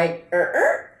kind of like,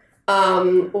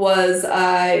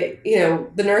 you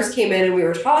know, the nurse came in and we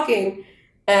were talking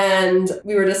and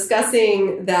we were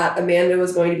discussing that Amanda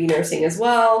was going to be nursing as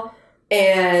well.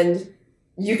 And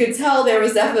you could tell there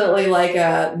was definitely like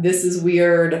a, this is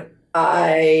weird.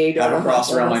 I don't know. Have a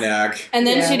cross around my neck. And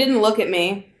then she didn't look at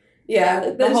me. Yeah.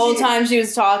 The whole time she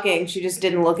was talking, she just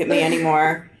didn't look at me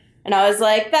anymore. And I was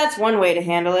like, that's one way to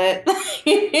handle it. But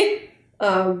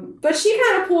she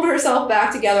kind of pulled herself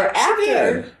back together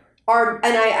after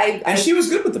and she was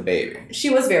good with the baby. She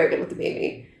was very good with the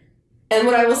baby. And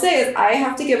what I will say is I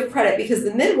have to give credit because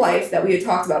the midwife that we had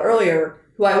talked about earlier,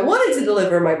 who I wanted to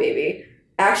deliver my baby,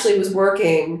 actually was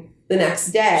working the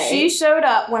next day. She showed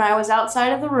up when I was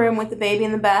outside of the room with the baby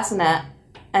in the bassinet,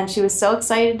 and she was so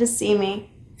excited to see me.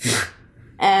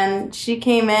 And she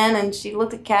came in and she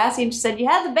looked at Cassie and she said, you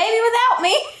had the baby without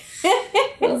me.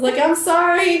 I was like, I'm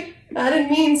sorry. I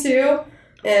didn't mean to.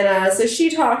 And so she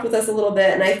talked with us a little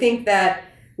bit, and I think that,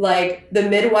 like, the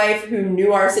midwife who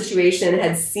knew our situation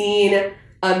had seen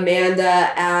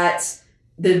Amanda at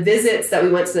the visits that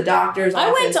we went to the doctor's office.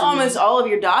 I went to almost all of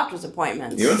your doctor's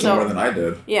appointments. You went to more than I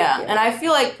did. Yeah, and I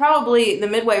feel like probably the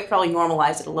midwife probably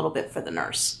normalized it a little bit for the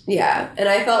nurse. Yeah, and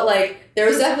I felt like there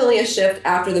was definitely a shift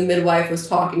after the midwife was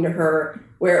talking to her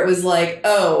where it was like,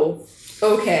 oh,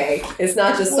 okay, it's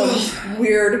not just some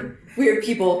weird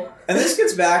people. And this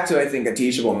gets back to, I think, a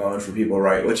teachable moment for people,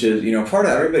 right? Which is, you know, part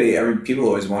of people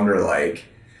always wonder, like,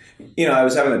 you know, I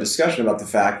was having a discussion about the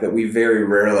fact that we very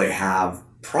rarely have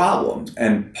problems.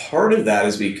 And part of that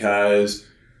is because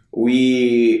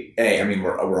we're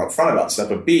upfront about stuff,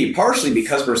 but B, partially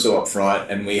because we're so upfront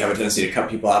and we have a tendency to cut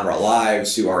people out of our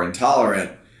lives who are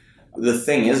intolerant. The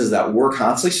thing is that we're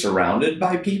constantly surrounded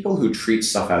by people who treat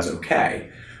stuff as okay.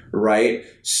 Right.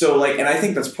 So, like, and I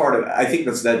think that's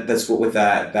that's what with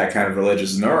that kind of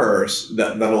religious nurse,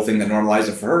 that whole thing that normalized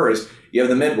it for her is you have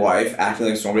the midwife acting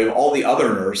like it's normal. You have all the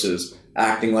other nurses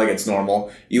acting like it's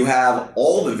normal. You have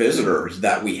all the visitors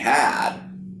that we had,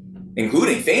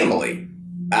 including family,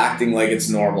 acting like it's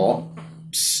normal.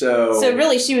 So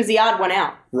really, she was the odd one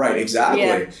out. Right. Exactly.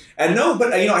 Yeah. And no,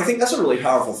 but you know, I think that's a really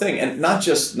powerful thing, and not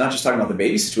just talking about the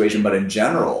baby situation, but in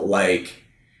general, like.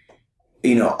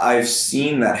 You know, I've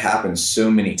seen that happen so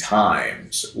many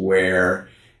times where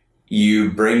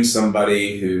you bring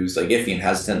somebody who's like iffy and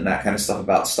hesitant and that kind of stuff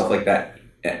about stuff like that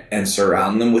and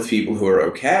surround them with people who are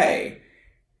okay,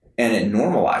 and it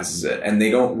normalizes it. And they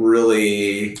don't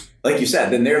really, like you said,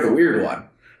 then they're the weird one,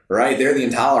 right? They're the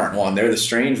intolerant one. They're the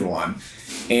strange one.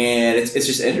 And it's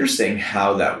just interesting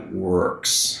how that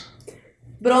works.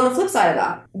 But on the flip side of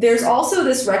that, there's also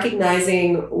this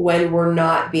recognizing when we're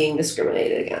not being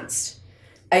discriminated against.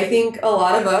 I think a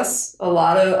lot of us, a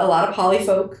lot of poly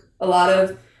folk, a lot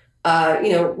of,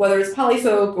 whether it's poly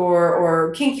folk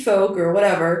or kinky folk or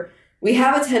whatever, we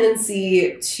have a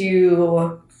tendency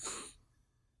to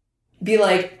be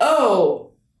like,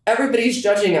 oh, everybody's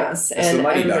judging us. It's the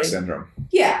Mighty Duck syndrome.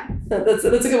 Yeah, that's a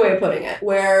good way of putting it.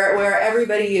 Where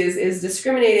everybody is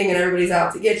discriminating and everybody's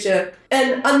out to get you.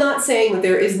 And I'm not saying that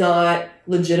there is not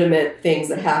legitimate things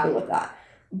that happen with that.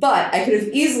 But I could have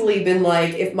easily been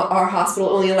like, if our hospital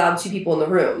only allowed 2 people in the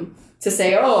room, to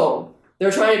say, oh, they're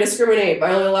trying to discriminate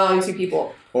by only allowing 2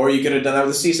 people. Or you could have done that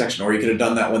with a C-section, or you could have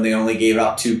done that when they only gave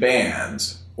out 2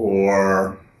 bands,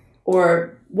 or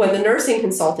when the nursing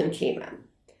consultant came in.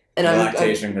 And the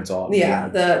lactation consultant. Yeah,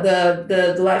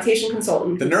 the lactation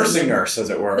consultant. The nursing nurse, as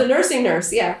it were. The nursing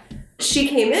nurse, yeah. She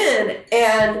came in,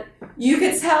 and you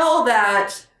could tell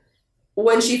that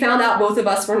when she found out both of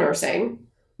us were nursing,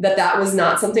 that was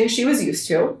not something she was used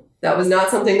to. That was not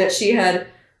something that she had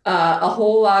a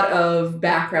whole lot of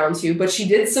background to, but she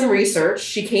did some research.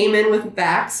 She came in with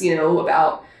facts,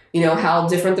 about, how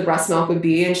different the breast milk would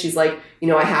be. And she's like,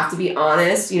 I have to be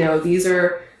honest, these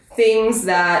are things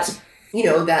that,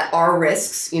 that are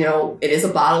risks. It is a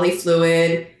bodily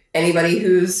fluid. Anybody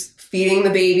who's feeding the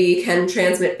baby can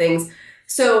transmit things.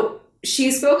 So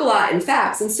she spoke a lot in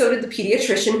facts, and so did the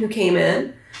pediatrician who came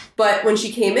in. But when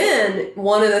she came in,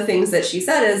 one of the things that she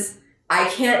said is, I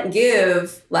can't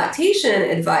give lactation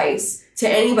advice to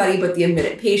anybody but the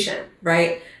admitted patient,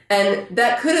 right? And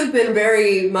that could have been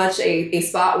very much a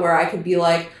spot where I could be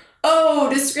like, oh,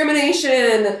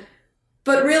 discrimination.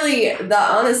 But really, the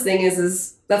honest thing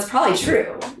is that's probably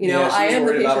true. I am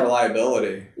worried about her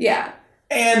liability. Yeah.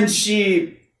 And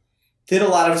she did a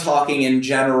lot of talking in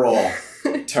general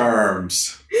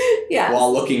terms. Yeah.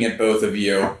 While looking at both of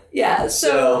you. Yeah.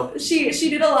 So she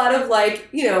did a lot of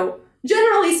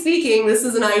generally speaking, this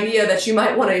is an idea that you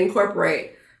might want to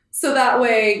incorporate. So that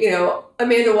way,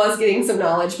 Amanda was getting some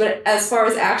knowledge. But as far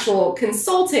as actual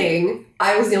consulting,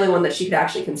 I was the only one that she could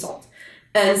actually consult.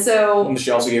 And so... And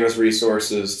she also gave us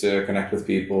resources to connect with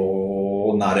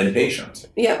people not inpatient.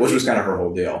 Yeah. Which was kind of her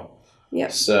whole deal. Yeah.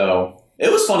 So...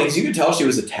 It was funny because you could tell she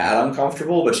was a tad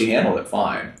uncomfortable, but she handled it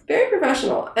fine. Very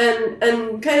professional.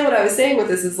 And kind of what I was saying with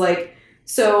this is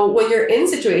so when you're in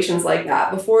situations like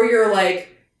that, before you're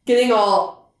getting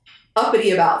all uppity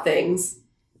about things,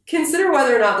 consider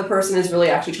whether or not the person is really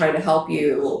actually trying to help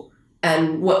you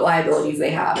and what liabilities they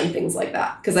have and things like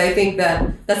that. Because I think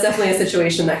that's definitely a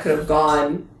situation that could have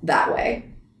gone that way.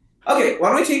 Okay, why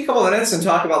don't we take a couple minutes and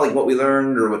talk about what we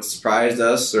learned or what surprised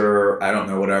us or, I don't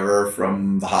know, whatever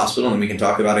from the hospital, and we can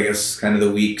talk about, I guess, kind of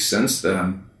the week since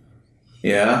then.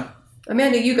 Yeah?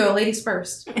 Amanda, you go. Ladies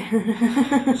first.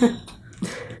 The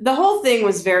whole thing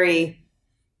was very...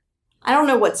 I don't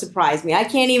know what surprised me. I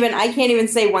can't even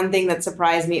say one thing that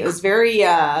surprised me. It was a very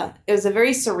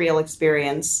surreal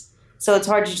experience. So it's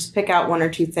hard to just pick out one or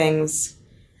two things.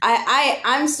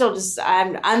 I'm still just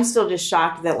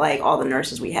shocked that all the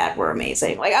nurses we had were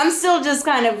amazing. I'm still just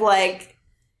kind of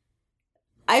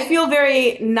I feel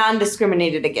very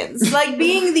non-discriminated against.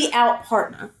 Being the out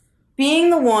partner,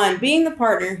 being the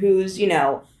partner who's,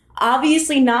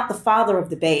 obviously not the father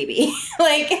of the baby.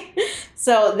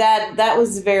 So that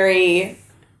was very,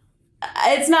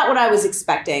 it's not what I was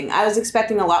expecting. I was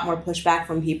expecting a lot more pushback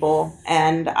from people,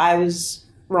 and I was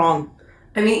wrong.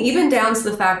 I mean, even down to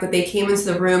the fact that they came into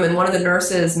the room and one of the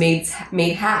nurses made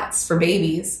hats for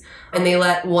babies, and they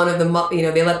let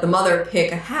they let the mother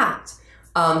pick a hat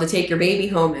to take your baby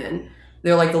home in.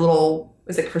 They're the little,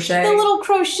 is it crochet? The little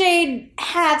crocheted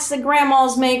hats that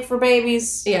grandmas make for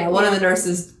babies. Yeah, one of the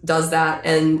nurses does that,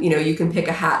 and you can pick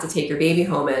a hat to take your baby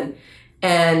home in.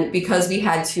 And because we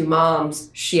had 2 moms,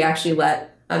 she actually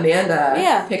let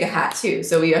Amanda pick a hat too.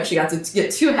 So we actually got to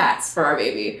get 2 hats for our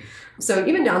baby. So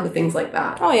even down to things like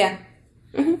that. Oh, yeah.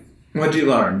 Mm-hmm. What did you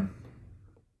learn?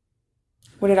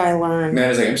 What did I learn?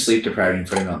 Man, I'm sleep deprived and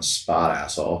putting on the spot,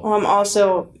 asshole. Oh, I'm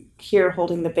also here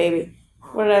holding the baby.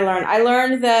 What did I learn? I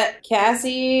learned that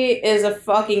Cassie is a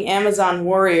fucking Amazon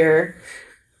warrior.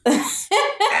 You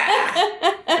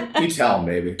tell him,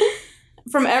 baby.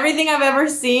 From everything I've ever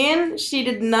seen, she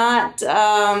did not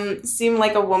seem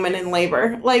like a woman in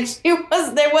labor.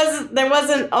 There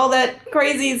wasn't all that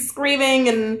crazy screaming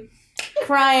and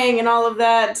crying and all of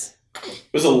that.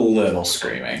 It was a little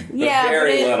screaming. Yeah,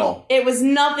 very little. It was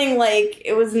nothing like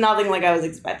I was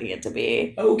expecting it to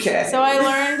be. Okay. So I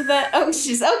learned that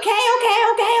she's okay.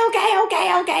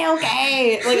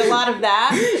 A lot of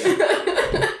that.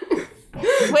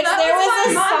 Which there was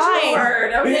a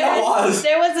sign. We all was.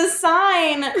 There was a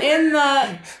sign in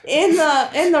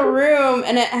the room,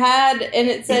 and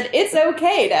it said it's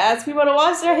okay to ask people to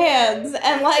wash their hands,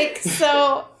 and like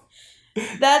so.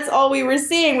 That's all we were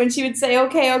seeing when she would say,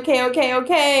 okay, okay, okay,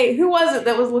 okay. Who was it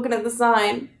that was looking at the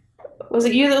sign? Was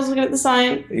it you that was looking at the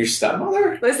sign? Your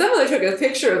stepmother? My stepmother took a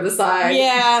picture of the sign.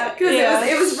 Yeah. Because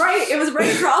it was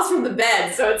right across from the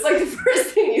bed. So it's like the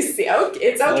first thing you see. Okay,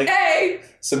 it's okay.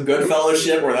 Like some good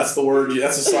fellowship where that's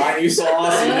a sign you saw.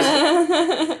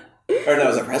 So or no,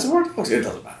 was it present word? Oh, it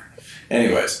doesn't matter.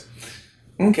 Anyways.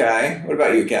 Okay. What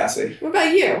about you, Cassie? What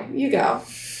about you? You go.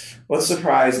 What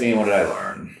surprised me and what did I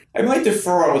learn? I might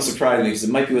defer on what surprised me because it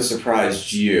might be what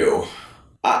surprised you.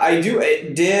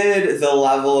 It did the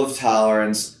level of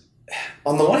tolerance.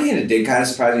 On the one hand, it did kind of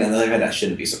surprise me. On the other hand, I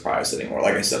shouldn't be surprised anymore.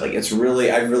 Like I said, like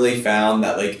I've really found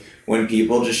that like when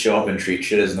people just show up and treat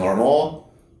shit as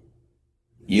normal,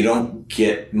 you don't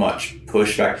get much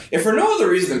pushback. If for no other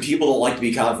reason than people don't like to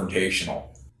be confrontational.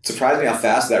 It surprised me how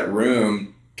fast that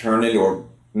room turned into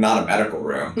not a medical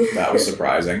room. That was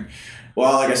surprising.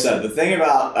 Well, like I said, the thing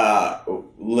about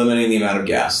limiting the amount of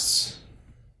guests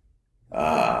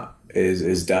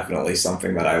is definitely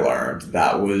something that I learned.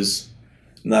 That was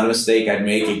not a mistake I'd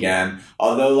make again.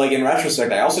 Although, like in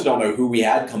retrospect, I also don't know who we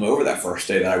had come over that first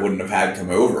day that I wouldn't have had come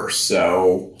over.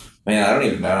 So, man, I don't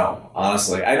even know,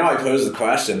 honestly. I know I posed the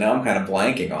question. Now I'm kind of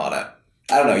blanking on it.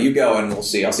 I don't know. You go and we'll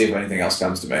see. I'll see if anything else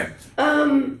comes to me.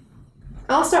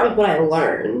 I'll start with what I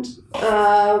learned.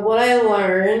 What I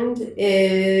learned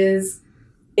is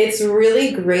it's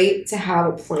really great to have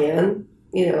a plan,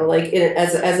 like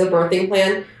as a birthing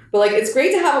plan. But like it's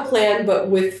great to have a plan, but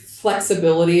with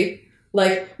flexibility,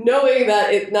 like knowing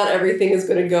that not everything is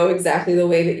going to go exactly the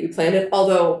way that you planned it.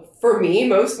 Although for me,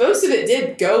 most of it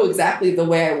did go exactly the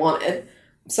way I wanted,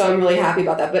 so I'm really happy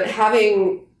about that. But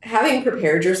having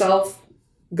prepared yourself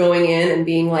going in and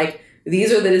being like,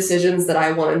 these are the decisions that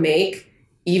I want to make,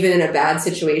 even in a bad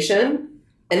situation.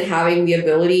 And having the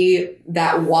ability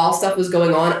that while stuff was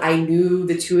going on, I knew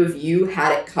the two of you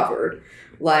had it covered.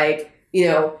 Like,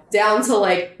 down to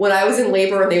like when I was in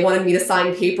labor and they wanted me to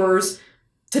sign papers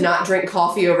to not drink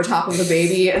coffee over top of the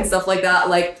baby and stuff like that.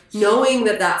 Like knowing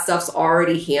that stuff's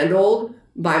already handled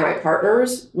by my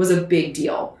partners was a big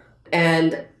deal.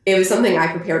 And it was something I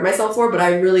prepared myself for, but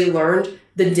I really learned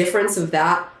the difference of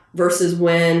that versus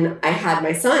when I had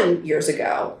my son years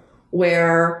ago,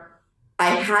 where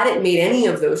I hadn't made any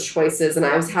of those choices and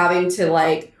I was having to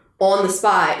like on the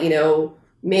spot,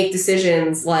 make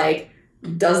decisions like,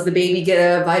 does the baby get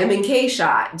a vitamin K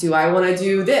shot? Do I want to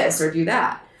do this or do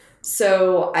that?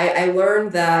 So I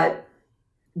learned that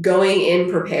going in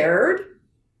prepared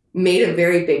made a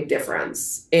very big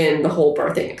difference in the whole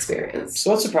birthing experience.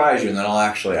 So what surprised you? And then I'll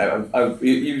actually,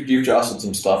 you jostled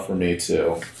some stuff for me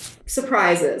too.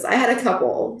 Surprises. I had a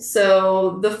couple.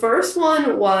 So the first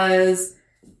one was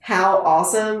how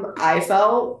awesome I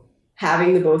felt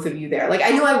having the both of you there. Like, I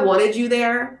knew I wanted you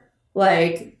there.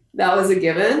 Like, that was a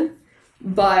given.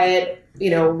 But,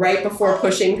 right before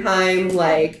pushing time,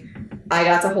 like, I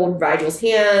got to hold Rigel's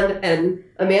hand, and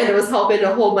Amanda was helping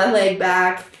to hold my leg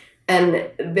back. And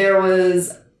there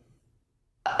was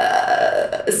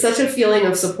such a feeling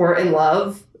of support and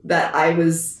love that I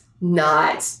was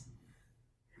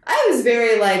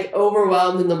very, like,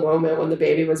 overwhelmed in the moment when the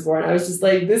baby was born. I was just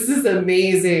like, this is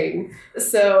amazing.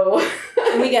 So...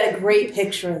 and we got a great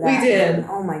picture of that. We did.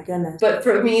 Oh, my goodness. But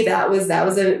for me, that was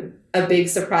a big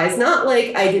surprise. Not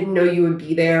like I didn't know you would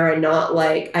be there, and not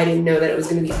like I didn't know that it was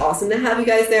going to be awesome to have you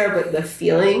guys there, but the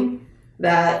feeling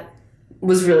that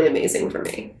was really amazing for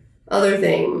me. Other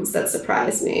things that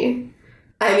surprised me.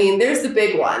 I mean, there's the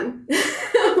big one,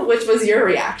 which was your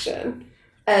reaction.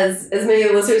 As many of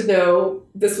the listeners know,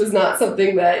 this was not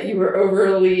something that you were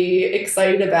overly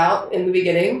excited about in the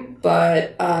beginning,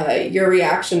 but your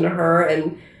reaction to her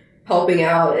and helping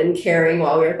out and caring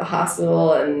while we were at the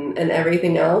hospital and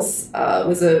everything else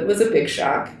was a big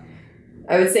shock.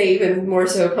 I would say even more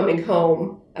so coming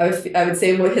home. I would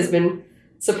say what has been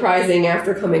surprising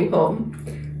after coming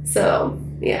home. So,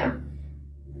 yeah.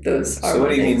 Those are So what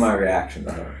do you mean my reaction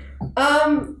to her?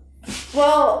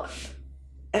 Well...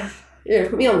 You're gonna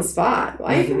put me on the spot.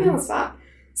 Why are you putting me on the spot?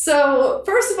 So,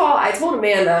 first of all, I told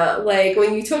Amanda, like,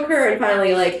 when you took her and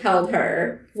finally, like, held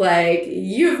her, like,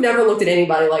 you've never looked at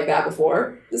anybody like that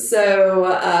before.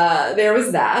 So, there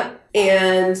was that.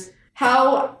 And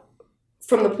how,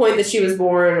 from the point that she was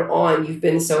born on, you've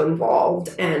been so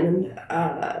involved and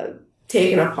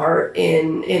taken a part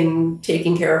in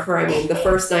taking care of her. I mean, the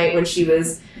first night when she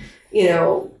was,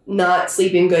 not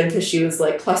sleeping good because she was,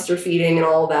 like, cluster feeding and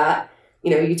all that,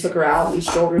 you took her out and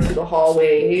strolled her through the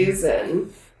hallways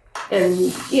and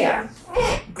And yeah.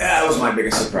 That was my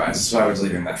biggest surprise. So I was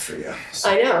leaving that for you. So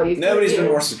I know. Nobody's been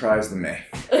more surprised than me.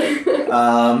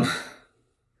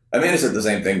 Amanda said the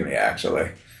same thing to me,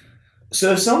 actually.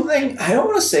 So something, I don't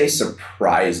want to say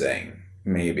surprising,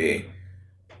 maybe,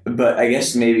 but I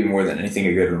guess maybe more than anything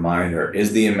a good reminder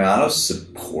is the amount of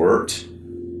support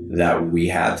that we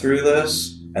had through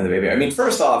this and the baby. I mean,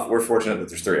 first off, we're fortunate that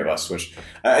there's 3 of us, which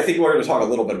I think we're going to talk a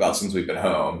little bit about since we've been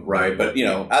home, right? But, you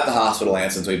know, at the hospital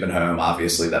and since we've been home,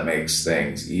 obviously that makes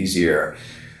things easier.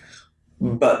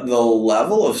 But the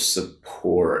level of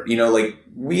support, you know, like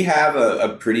we have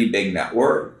a pretty big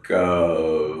network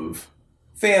of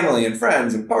family and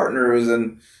friends and partners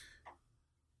and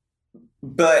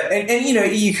you know,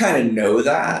 you kind of know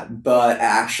that, but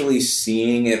actually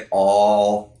seeing it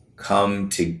all come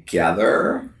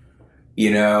together,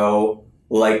 you know,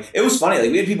 like it was funny,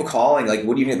 like we had people calling, like,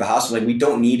 what do you need at the hospital? Like, we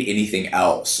don't need anything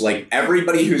else. Like,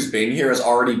 everybody who's been here has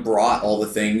already brought all the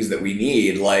things that we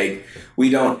need. Like, we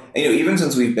don't, you know, even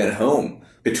since we've been home,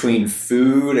 between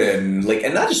food and like,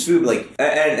 and not just food, like,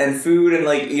 and food and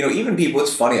like, you know, even people,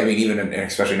 it's funny. I mean, even, and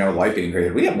especially now with life getting crazy,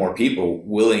 we have more people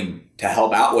willing to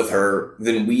help out with her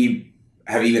than we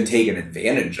have even taken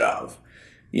advantage of,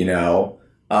 you know?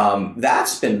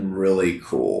 That's been really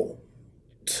cool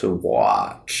to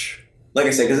watch. Like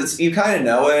I said, because it's, you kind of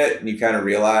know it and you kind of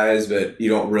realize, but you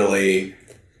don't really.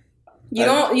 You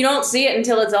don't see it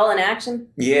until it's all in action.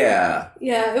 Yeah.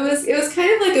 Yeah, it was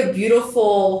kind of like a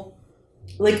beautiful,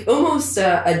 like almost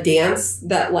a dance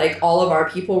that like all of our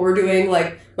people were doing.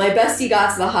 Like my bestie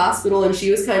got to the hospital and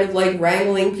she was kind of like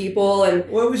wrangling people and.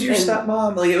 What was your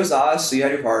stepmom? Like it was us. So you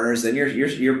had your partners. Then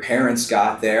your parents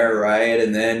got there, right?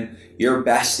 And then your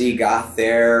bestie got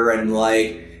there, and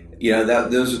like. You know,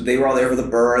 they were all there for the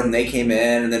birth, and they came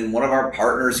in, and then one of our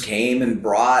partners came and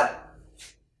brought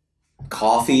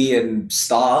coffee and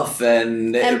stuff,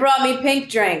 and brought me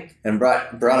pink drink, and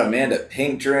brought Amanda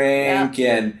pink drink,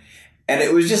 yeah. and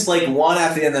it was just like one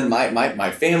after the other. And then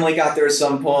my family got there at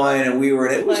some point, and we were.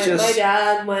 It was my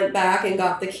dad went back and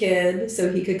got the kid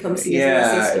so he could come see his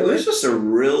sister. It was just a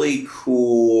really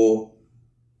cool,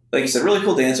 like I said, really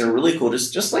cool dance, and really cool.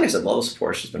 Just like I said, level of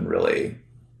support's just been really.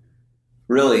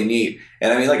 Really neat.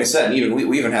 And I mean, like I said, even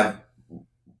we even have,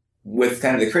 with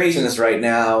kind of the craziness right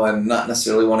now and not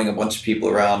necessarily wanting a bunch of people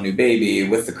around new baby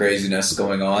with the craziness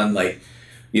going on, like,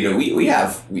 you know, we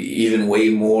have even way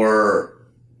more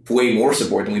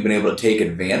support than we've been able to take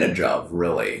advantage of,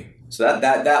 really. So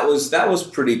that was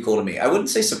pretty cool to me. I wouldn't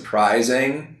say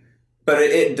surprising, but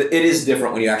it is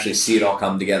different when you actually see it all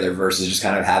come together versus just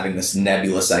kind of having this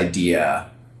nebulous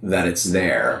idea that it's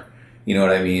there. You know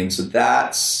what I mean? So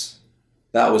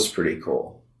that was pretty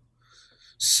cool.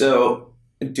 So,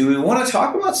 do we want to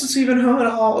talk about since we've been home at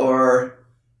all, or?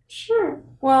 Sure.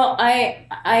 Well,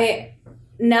 I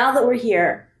now that we're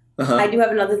here, I do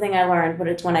have another thing I learned, but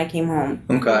it's when I came home.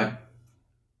 Okay.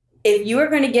 If you are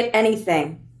going to get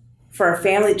anything for a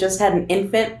family that just had an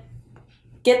infant,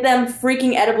 get them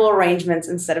freaking edible arrangements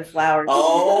instead of flowers.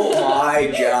 Oh my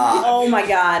God. Oh my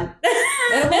God.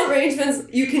 Edible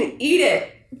arrangements, you can eat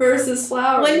it. Versus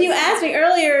flowers. When you asked me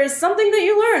earlier, is something that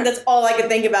you learned. That's all I could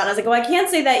think about. And I was like, well, I can't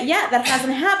say that yet. That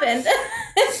hasn't happened.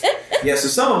 Yeah, so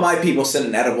some of my people sent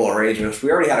an edible arrangement. We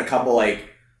already had a couple, like,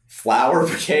 flower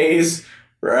bouquets,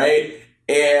 right?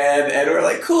 And we're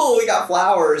like, cool, we got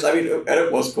flowers. I mean, and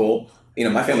it was cool. You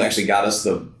know, my family actually got us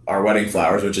our wedding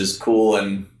flowers, which is cool.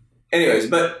 And anyways,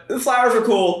 but the flowers were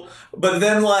cool. But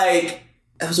then, like,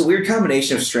 it was a weird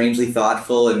combination of strangely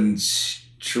thoughtful and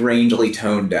strangely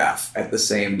tone deaf at the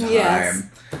same time. Yes.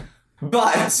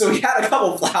 But so we had a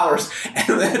couple flowers,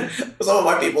 and then some of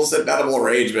my people sent edible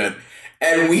arrangement,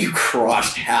 and we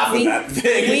crushed half of that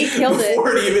thing. We killed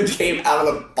before it even came out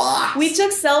of the box. We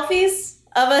took selfies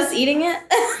of us eating it.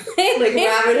 Like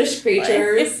ravenous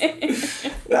creatures.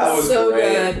 That was so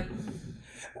great. Good.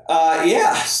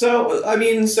 Yeah, so I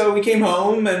mean, so we came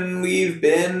home and we've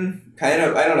been kind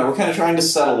of, I don't know, we're kind of trying to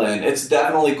settle in. It's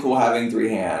definitely cool having 3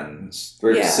 hands.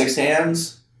 6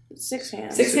 hands? 6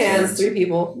 hands. 6 hands, 3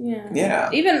 people.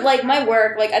 Yeah. Even like my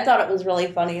work, like I thought it was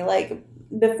really funny. Like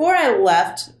before I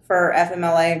left for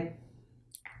FMLA,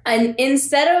 and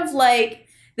instead of like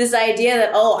this idea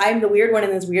that, oh, I'm the weird one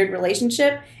in this weird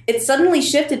relationship, it suddenly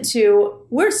shifted to,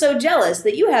 we're so jealous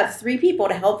that you have 3 people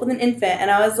to help with an infant.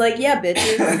 And I was like, yeah,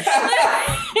 bitches.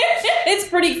 It's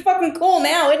pretty fucking cool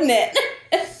now, isn't it?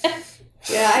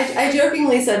 Yeah, I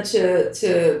jokingly said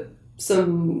to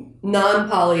some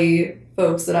non-poly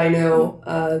folks that I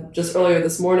know just earlier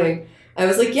this morning, I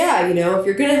was like, yeah, you know, if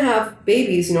you're going to have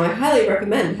babies, you know, I highly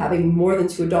recommend having more than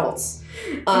 2 adults.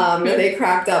 And they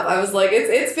cracked up. I was like,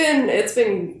 it's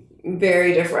been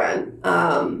very different.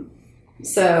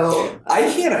 So I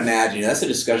can't imagine. That's a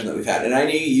discussion that we've had, and I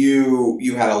knew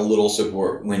you had a little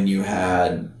support when you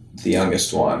had the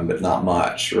youngest one, but not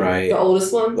much, right? The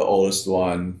oldest one. The oldest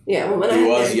one. Yeah, when he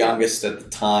was youngest at the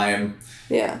time.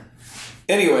 Yeah.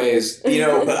 Anyways, but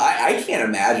I can't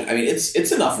imagine. I mean,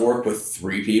 it's enough work with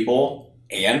 3 people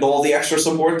and all the extra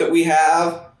support that we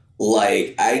have.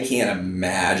 Like, I can't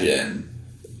imagine.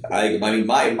 I mean,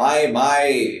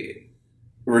 my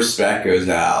respect goes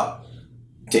out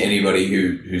to anybody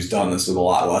who's done this with a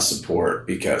lot less support,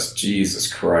 because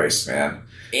Jesus Christ, man.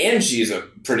 And she's a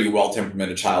pretty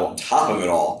well-temperamented child on top of it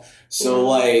all.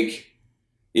 So,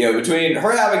 between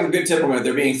her having a good temperament,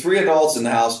 there being 3 adults in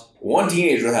the house, 1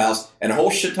 teenager in the house, and a whole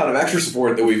shit ton of extra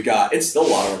support that we've got, it's still a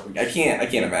lot of work. I can't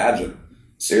imagine.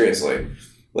 Seriously.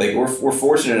 Like, we're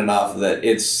fortunate enough that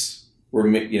we're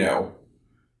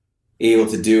able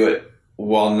to do it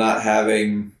while not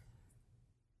having...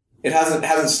 It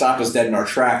hasn't stopped us dead in our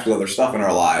tracks with other stuff in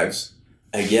our lives.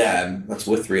 Again, that's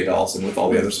with 3 adults and with all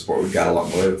the other support we've got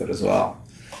along the way with it as well.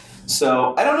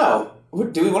 So, I don't know.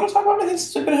 Do we want to talk about anything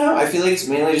since we've been home? I feel like it's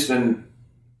mainly just been...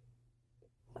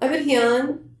 I've been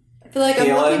healing. I feel like I'm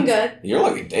looking good. You're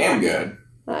looking damn good.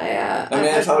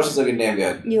 I told her she's looking damn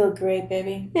good. You look great,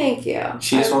 baby. Thank you.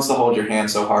 She just wants to hold your hand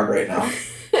so hard right now.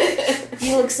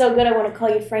 You look so good, I want to call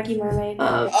you Frankie Mermaid.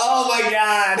 Oh my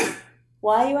god!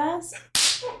 Why, you ask?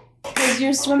 Because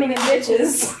you're swimming in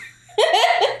bitches.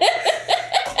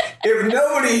 If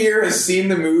nobody here has seen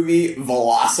the movie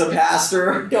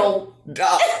Velocipaster, don't.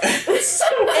 It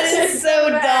is so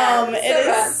dumb. It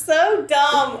is so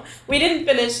dumb. We didn't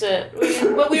finish it,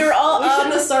 but we were all up. We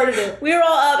shouldn't have started it. We were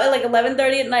all up at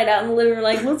 11:30 at night out in the living room,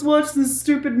 like, let's watch this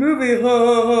stupid movie. It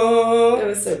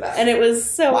was so bad. And it was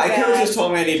so My bad. coach just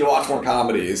told me I need to watch more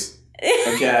comedies.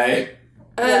 Okay?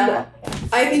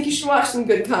 I think you should watch some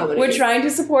good comedy. We're trying to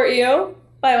support you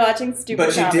by watching stupid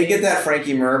But you comedies. did get that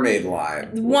Frankie Mermaid line.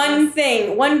 One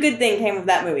good thing came of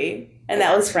that movie. And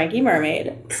that was Frankie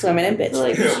Mermaid swimming in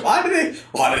bitches. Why did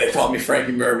they call me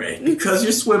Frankie Mermaid? Because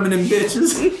you're swimming in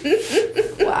bitches.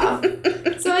 Wow.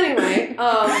 So anyway,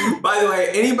 by the way,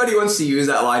 anybody wants to use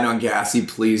that line on Cassie,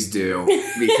 please do,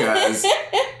 because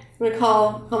I'm gonna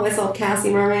call myself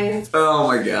Cassie Mermaid. Oh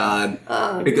my god!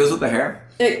 It goes with the hair.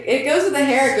 It goes with the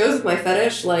hair. It goes with my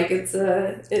fetish. Like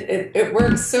it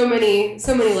works so many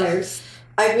layers.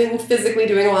 I've been physically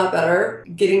doing a lot better,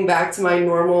 getting back to my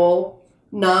normal,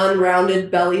 non-rounded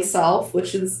belly self,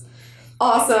 which is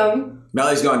awesome.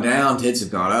 Belly's gone down, tits have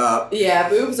gone up. Yeah,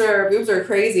 boobs are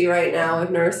crazy right now with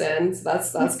nursing, so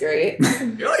that's great.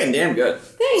 You're looking damn good.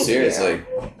 Thank Seriously.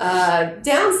 you.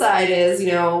 Downside is,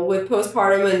 with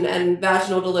postpartum and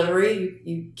vaginal delivery,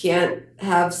 you can't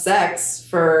have sex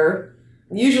for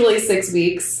usually 6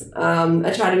 weeks.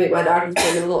 I try to make my doctor's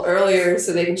appointment a little earlier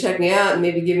so they can check me out and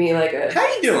maybe give me like a... How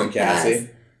you doing, Cassie?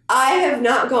 I have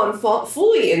not gone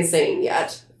fully insane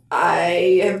yet.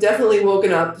 I have definitely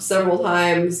woken up several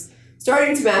times,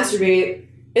 starting to masturbate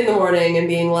in the morning and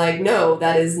being like, no,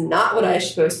 that is not what I'm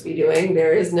supposed to be doing.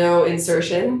 There is no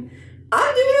insertion.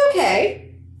 I'm doing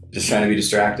okay. Just trying to be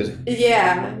distracted.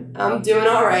 Yeah, I'm doing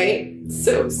all right.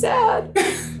 So sad.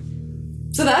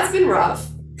 So that's been rough.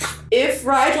 If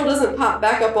Rigel doesn't pop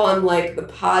back up on the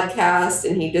podcast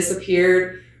and he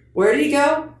disappeared, where did he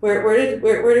go? Where did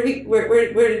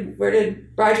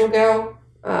Rigel go?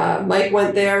 Mike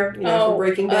went there, from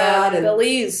Breaking Bad and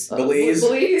Belize. Belize.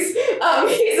 He's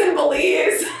in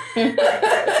Belize.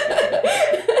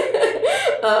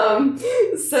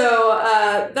 So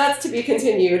that's to be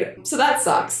continued. So that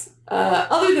sucks.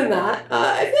 Other than that,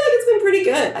 I feel like it's been pretty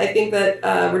good. I think that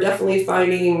we're definitely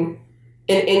finding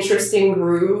an interesting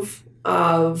groove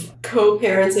of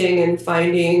co-parenting and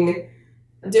finding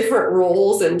different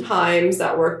roles and times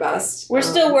that work best. We're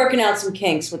still working out some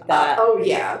kinks with that. Oh,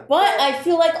 yeah. But I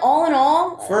feel like all in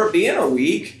all... For being a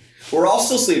week, we're all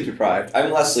still sleep deprived.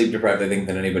 I'm less sleep deprived, I think,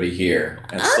 than anybody here.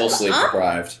 And still sleep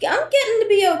deprived. I'm getting to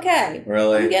be okay.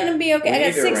 Really? I'm getting to be okay.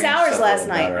 I got 6 hours last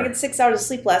night. I got 6 hours of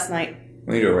sleep last night.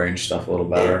 We need to arrange stuff a little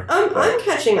better. I'm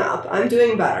catching up. I'm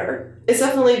doing better. It's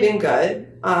definitely been good.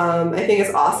 I think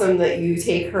it's awesome that you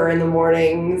take her in the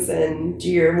mornings and do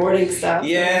your morning stuff.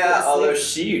 Yeah, although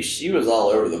she was all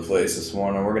over the place this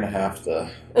morning. We're gonna have to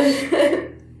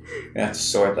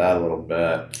sort that a little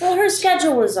bit. Well, her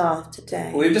schedule was off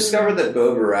today. We've discovered that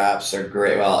boba wraps are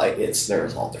great. Well,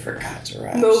 there's all different kinds of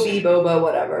wraps. Moby, boba,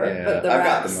 whatever. Yeah, but the I've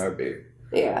wraps, got the Moby.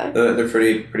 Yeah. They're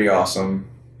pretty awesome.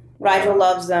 Rigel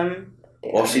loves them.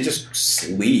 Yeah. Well, she just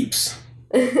sleeps.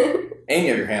 And you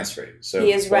have your hands free. So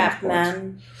he is wrapped,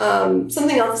 man.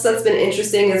 Something else that's been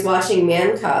interesting is watching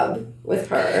Man Cub with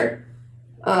her.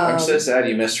 I'm so sad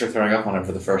you missed her throwing up on him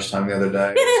for the first time the other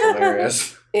day. It's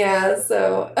hilarious. Yeah,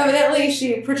 so evidently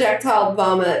she projectile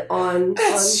vomit on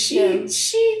him.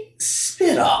 She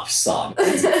spit up some.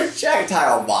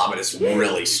 Projectile vomit is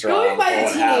really strong. Going by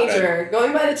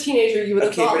the teenager, you would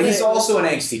have thought. Okay, but he's also an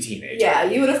angsty teenager. Yeah,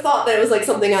 you would have thought that it was like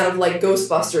something out of like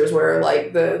Ghostbusters, where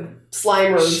like the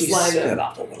Slimer slimed spit him.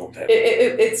 up a little bit.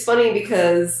 It's funny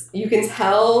because you can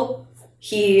tell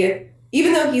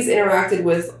even though he's interacted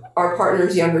with our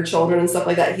partner's younger children and stuff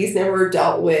like that, he's never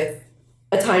dealt with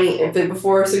a tiny infant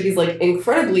before, so he's like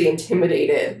incredibly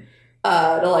intimidated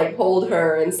to like hold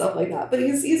her and stuff like that. But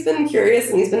he's been curious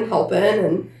and he's been helping,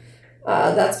 and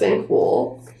that's been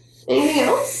cool. Anything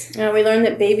else? We learned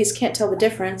that babies can't tell the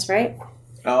difference, right?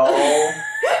 Oh,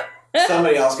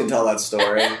 somebody else can tell that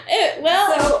story.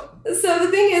 So the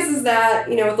thing is that,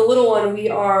 you know, with the little one, we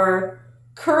are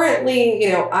currently, you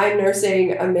know, I'm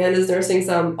nursing, Amanda's nursing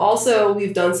some. Also,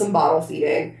 we've done some bottle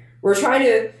feeding. We're trying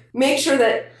to make sure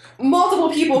that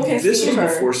multiple people can feed her. This was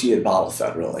before she had bottle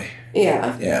fed, really.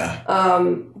 Yeah. Yeah.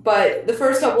 But the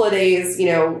first couple of days, you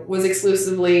know, was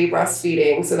exclusively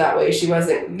breastfeeding, so that way she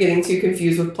wasn't getting too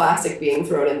confused with plastic being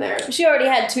thrown in there. She already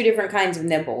had 2 different kinds of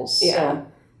nipples. Yeah.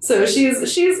 So she's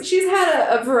had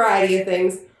a variety of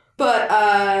things. But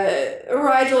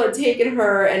Rigel had taken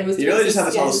her and was... You really just have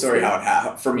to tell the story how it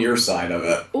happened, from your side of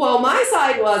it. Well, my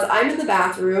side was, I'm in the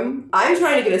bathroom. I'm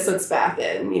trying to get a soaks bath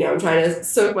in. You know, I'm trying to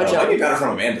soak my junk. You got it from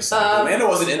Amanda's side. Amanda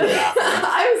wasn't in the bathroom.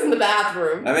 I was in the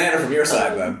bathroom. Amanda, from your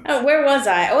side, then. Oh, where was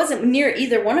I? I wasn't near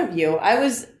either one of you. I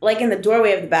was, like, in the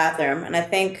doorway of the bathroom, and I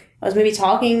think I was maybe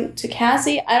talking to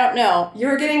Cassie. I don't know. You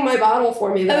were getting my bottle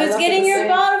for me. I was getting your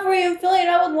bottle for you and filling it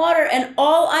up with water, and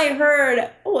all I heard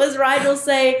was Rigel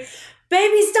say,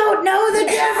 "Babies don't know the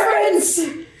difference,"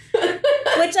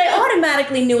 which I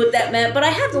automatically knew what that meant, but I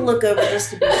had to look over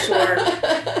just to be sure.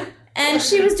 And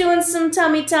she was doing some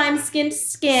tummy time skin to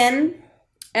skin,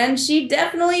 and she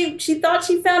thought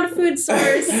she found a food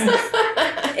source.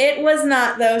 It was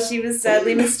not, though. She was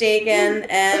sadly mistaken,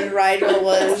 and Rigel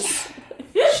was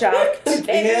shocked.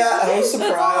 Yeah, I was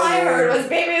surprised. That's all I heard was,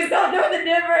 "Babies don't know the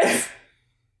difference."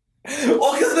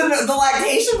 Well, because the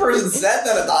lactation person said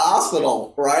that at the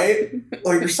hospital, right?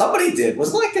 Like, somebody did.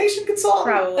 Was the lactation consultant?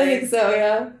 Probably. I think so,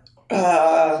 yeah.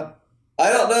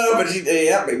 I don't know, but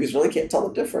babies really can't tell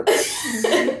the difference.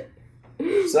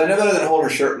 So I know better than hold her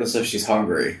shirt as if she's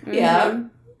hungry. Yeah.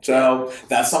 So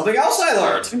that's something else I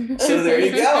learned. So there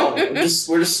you go.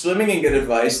 We're just swimming in good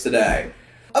advice today.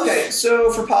 Okay,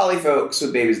 so for poly folks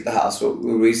with babies at the house,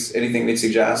 anything we'd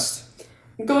suggest?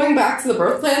 Going back to the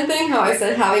birth plan thing, how I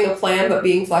said having a plan but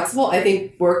being flexible, I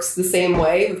think works the same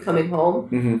way with coming home.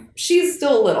 Mm-hmm. She's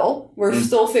still little. We're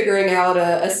still figuring out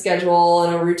a schedule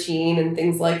and a routine and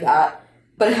things like that.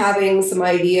 But having some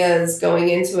ideas going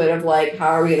into it of like, how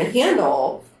are we going to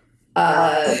handle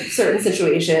certain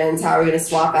situations? How are we going to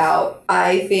swap out?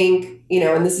 I think, you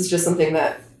know, and this is just something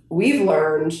that we've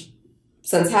learned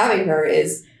since having her,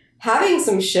 is having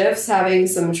some shifts, having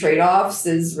some trade-offs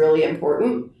is really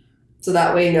important. So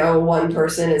that way no one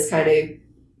person is kind of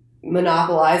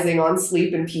monopolizing on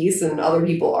sleep and peace and other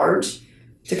people aren't,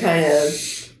 to kind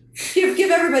of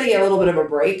give everybody a little bit of a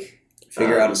break.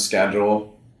 Figure out a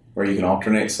schedule where you can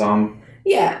alternate some.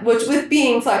 Yeah, which with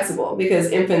being flexible,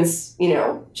 because infants, you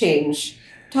know, change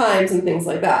times and things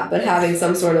like that, but having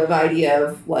some sort of idea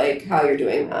of like how you're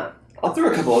doing that. I'll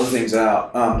throw a couple other things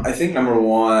out. I think number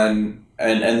one,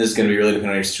 and this is going to be really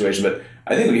dependent on your situation, but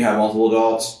I think when you have multiple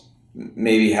adults,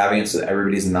 maybe having it so that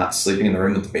everybody's not sleeping in the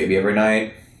room with the baby every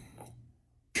night.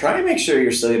 Try to make sure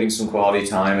you're still getting some quality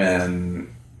time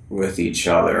in with each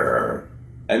other.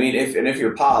 I mean, if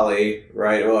you're poly,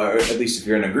 right, or at least if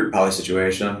you're in a group poly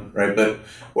situation, right,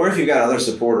 or if you've got other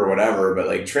support or whatever, but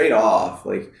like trade off.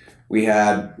 Like we've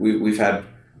been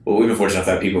fortunate enough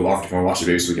to have people who often come and watch the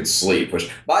baby so we can sleep,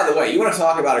 which, by the way, you want to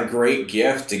talk about a great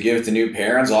gift to give to new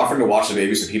parents, offering to watch the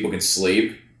baby so people can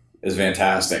sleep is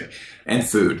fantastic. And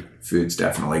food. Food's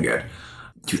definitely good.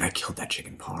 Dude, I killed that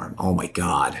chicken parm. Oh my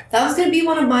god. That was going to be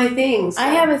one of my things. I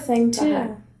have a thing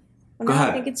too. Go ahead.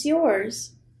 I think it's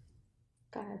yours.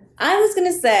 Go ahead. I was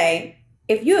going to say,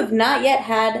 if you have not yet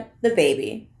had the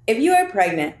baby, if you are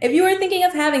pregnant, if you are thinking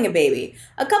of having a baby,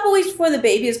 a couple weeks before the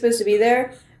baby is supposed to be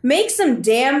there, make some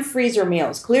damn freezer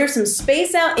meals. Clear some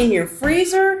space out in your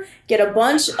freezer. Get a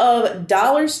bunch of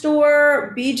dollar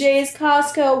store, BJ's,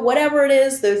 Costco, whatever it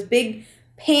is, those big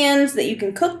pans that you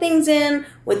can cook things in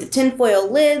with the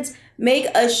tinfoil lids. Make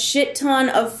a shit ton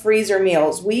of freezer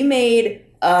meals. We made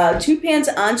 2 pans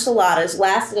of enchiladas,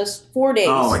 lasted us 4 days.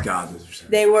 Oh my god,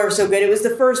 they were so good. It was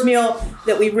the first meal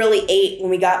that we really ate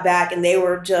when we got back, and they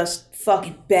were just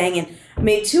fucking banging.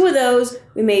 Made 2 of those.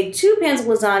 We made 2 pans of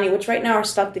lasagna, which right now are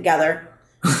stuck together.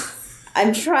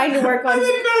 I'm trying to work on.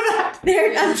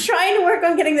 I'm trying to work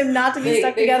on getting them not to be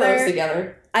stuck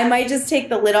together. I might just take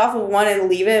the lid off of one and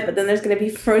leave it, but then there's going to be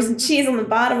frozen cheese on the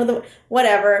bottom of the...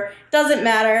 Whatever. Doesn't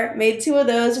matter. Made 2 of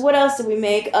those. What else did we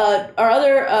make? Our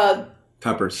other...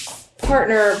 Peppers.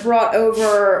 Partner brought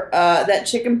over that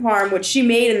chicken parm, which she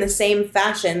made in the same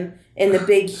fashion in the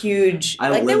big, huge...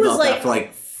 I lived off that for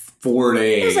like 4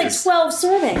 days. It was like 12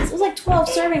 servings. It was like 12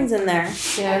 servings in there.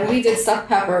 Yeah, we did stuffed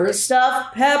peppers.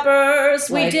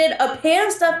 We did a pan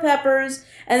of stuffed peppers,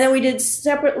 and then we did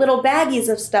separate little baggies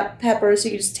of stuffed peppers, so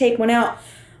you could just take one out.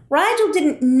 Rigel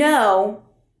didn't know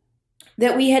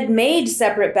that we had made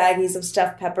separate baggies of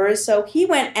stuffed peppers, so he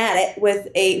went at it with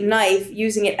a knife,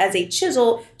 using it as a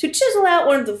chisel to chisel out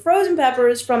one of the frozen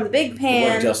peppers from the big pan. It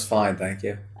worked just fine, thank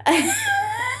you.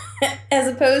 As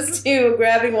opposed to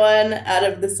grabbing one out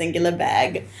of the singular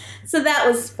bag. So that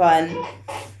was fun.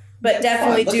 But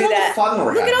definitely do that.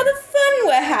 Look at all the fun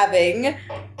we're having.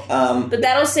 But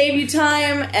that'll save you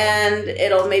time, and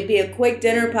it'll maybe a quick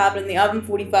dinner, pop it in the oven,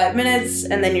 45 minutes,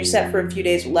 and then you're set for a few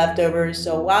days with leftovers.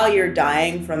 So while you're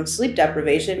dying from sleep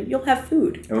deprivation, you'll have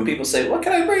food. And when people say, what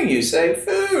can I bring you? Say,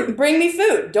 food. Bring me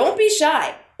food. Don't be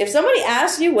shy. If somebody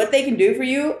asks you what they can do for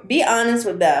you, be honest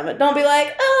with them. Don't be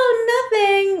like, oh,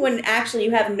 nothing, when actually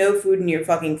you have no food in your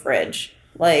fucking fridge.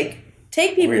 Like,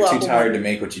 take people up. We're too tired to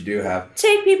make what you do have.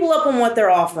 Take people up on what they're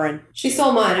offering. She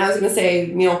stole mine. I was going to say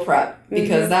meal prep,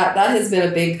 because that has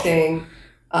been a big thing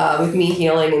with me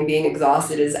healing and being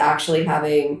exhausted, is actually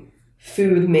having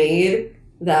food made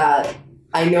that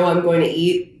I know I'm going to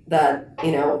eat, that,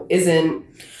 you know, isn't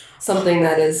something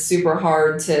that is super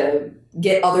hard to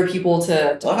get other people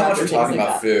to well, how much we're talking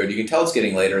about food. You can tell it's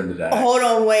getting later in the day. Hold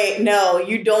on, wait. No,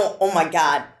 you don't. Oh, my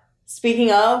God.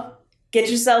 Speaking of, get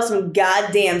yourself some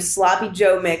goddamn Sloppy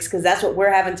Joe mix, because that's what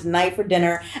we're having tonight for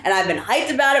dinner. And I've been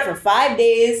hyped about it for 5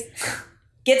 days.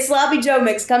 Get Sloppy Joe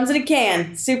mix. Comes in a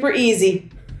can. Super easy.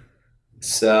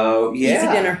 So, yeah. Easy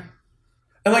dinner.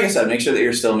 And like I said, make sure that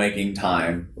you're still making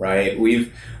time, right?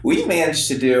 We've managed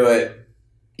to do it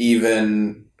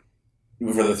even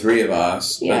for the 3 of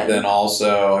us, but then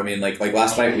also, I mean, like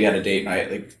last night we had a date night.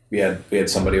 Like we had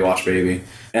somebody watch baby,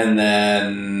 and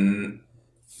then,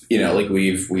 you know, like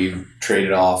we've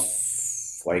traded off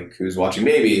like who's watching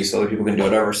baby, so other people can do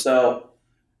whatever. So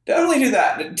definitely do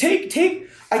that. Take.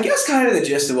 I guess kind of the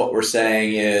gist of what we're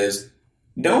saying is,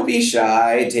 don't be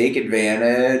shy. Take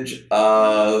advantage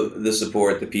of the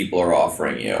support that people are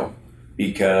offering you,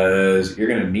 because you're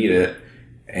going to need it.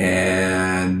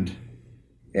 And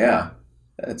yeah.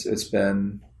 It's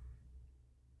been,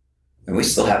 and we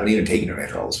still haven't even taken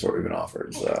advantage of all the support we've been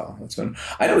offered. So it's been.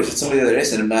 I know we had somebody the other day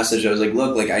sent a message. I was like,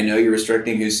 look, like I know you're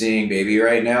restricting who's seeing baby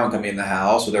right now and coming in the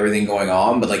house with everything going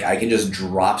on, but like I can just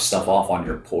drop stuff off on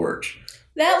your porch.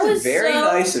 That was very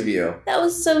nice of you. That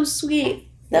was so sweet.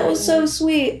 That was so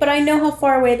sweet. But I know how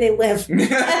far away they live.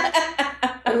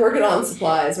 I'm working on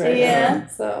supplies right now.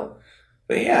 So,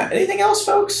 but yeah, anything else,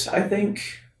 folks? I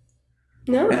think.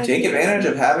 No, and take advantage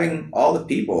of having all the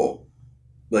people.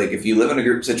 Like if you live in a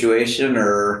group situation,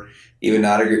 or even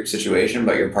not a group situation,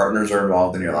 but your partners are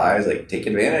involved in your lives, like take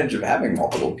advantage of having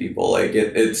multiple people. Like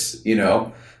it's, you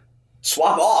know,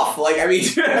 swap off. Like, I mean,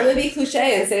 I'm gonna be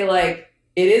cliche and say like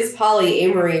it is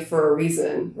polyamory for a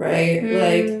reason, right?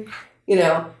 Like, you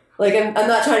know, like I'm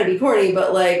not trying to be corny,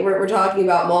 but like we're talking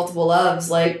about multiple loves.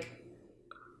 Like,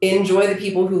 enjoy the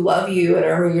people who love you and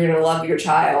are who you're gonna love your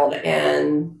child,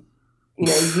 and you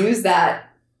know, use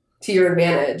that to your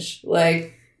advantage.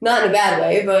 Like, not in a bad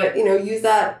way, but, you know, use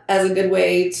that as a good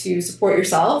way to support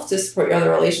yourself, to support your other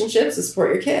relationships, to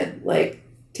support your kid. Like,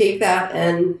 take that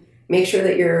and make sure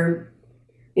that you're,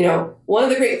 you know, one of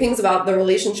the great things about the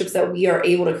relationships that we are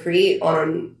able to create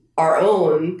on our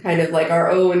own, kind of like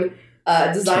our own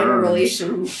designer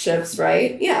relationships,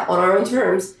 right? Yeah, on our own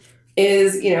terms,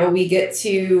 is, you know, we get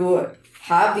to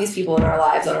have these people in our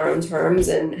lives on our own terms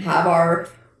and have our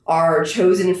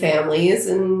chosen families.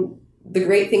 And the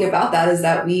great thing about that is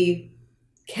that we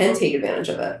can take advantage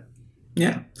of it.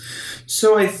 Yeah.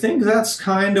 So I think that's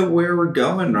kind of where we're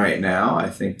going right now. I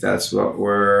think that's what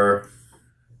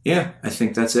I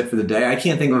think that's it for the day. I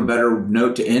can't think of a better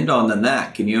note to end on than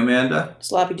that. Can you, Amanda?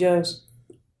 Sloppy Joes.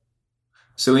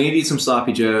 So we need to eat some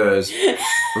Sloppy Joes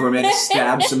before we have to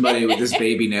stab somebody with this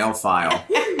baby nail file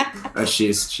that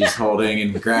she's holding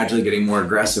and gradually getting more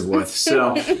aggressive with. So,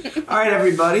 all right,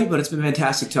 everybody. But it's been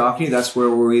fantastic talking to you. That's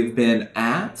where we've been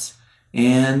at.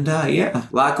 And, yeah,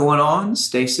 a lot going on.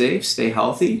 Stay safe, stay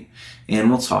healthy,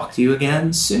 and we'll talk to you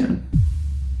again soon.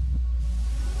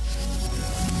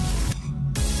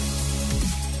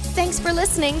 Thanks for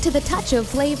listening to the Touch of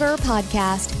Flavor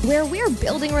podcast, where we're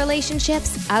building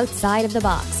relationships outside of the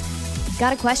box.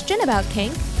 Got a question about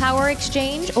kink, power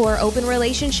exchange, or open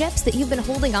relationships that you've been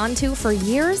holding on to for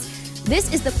years?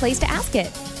 This is the place to ask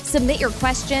it. Submit your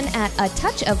question at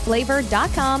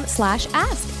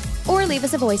atouchofflavor.com/ask or leave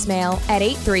us a voicemail at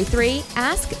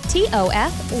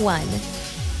 833-ASK-TOF1.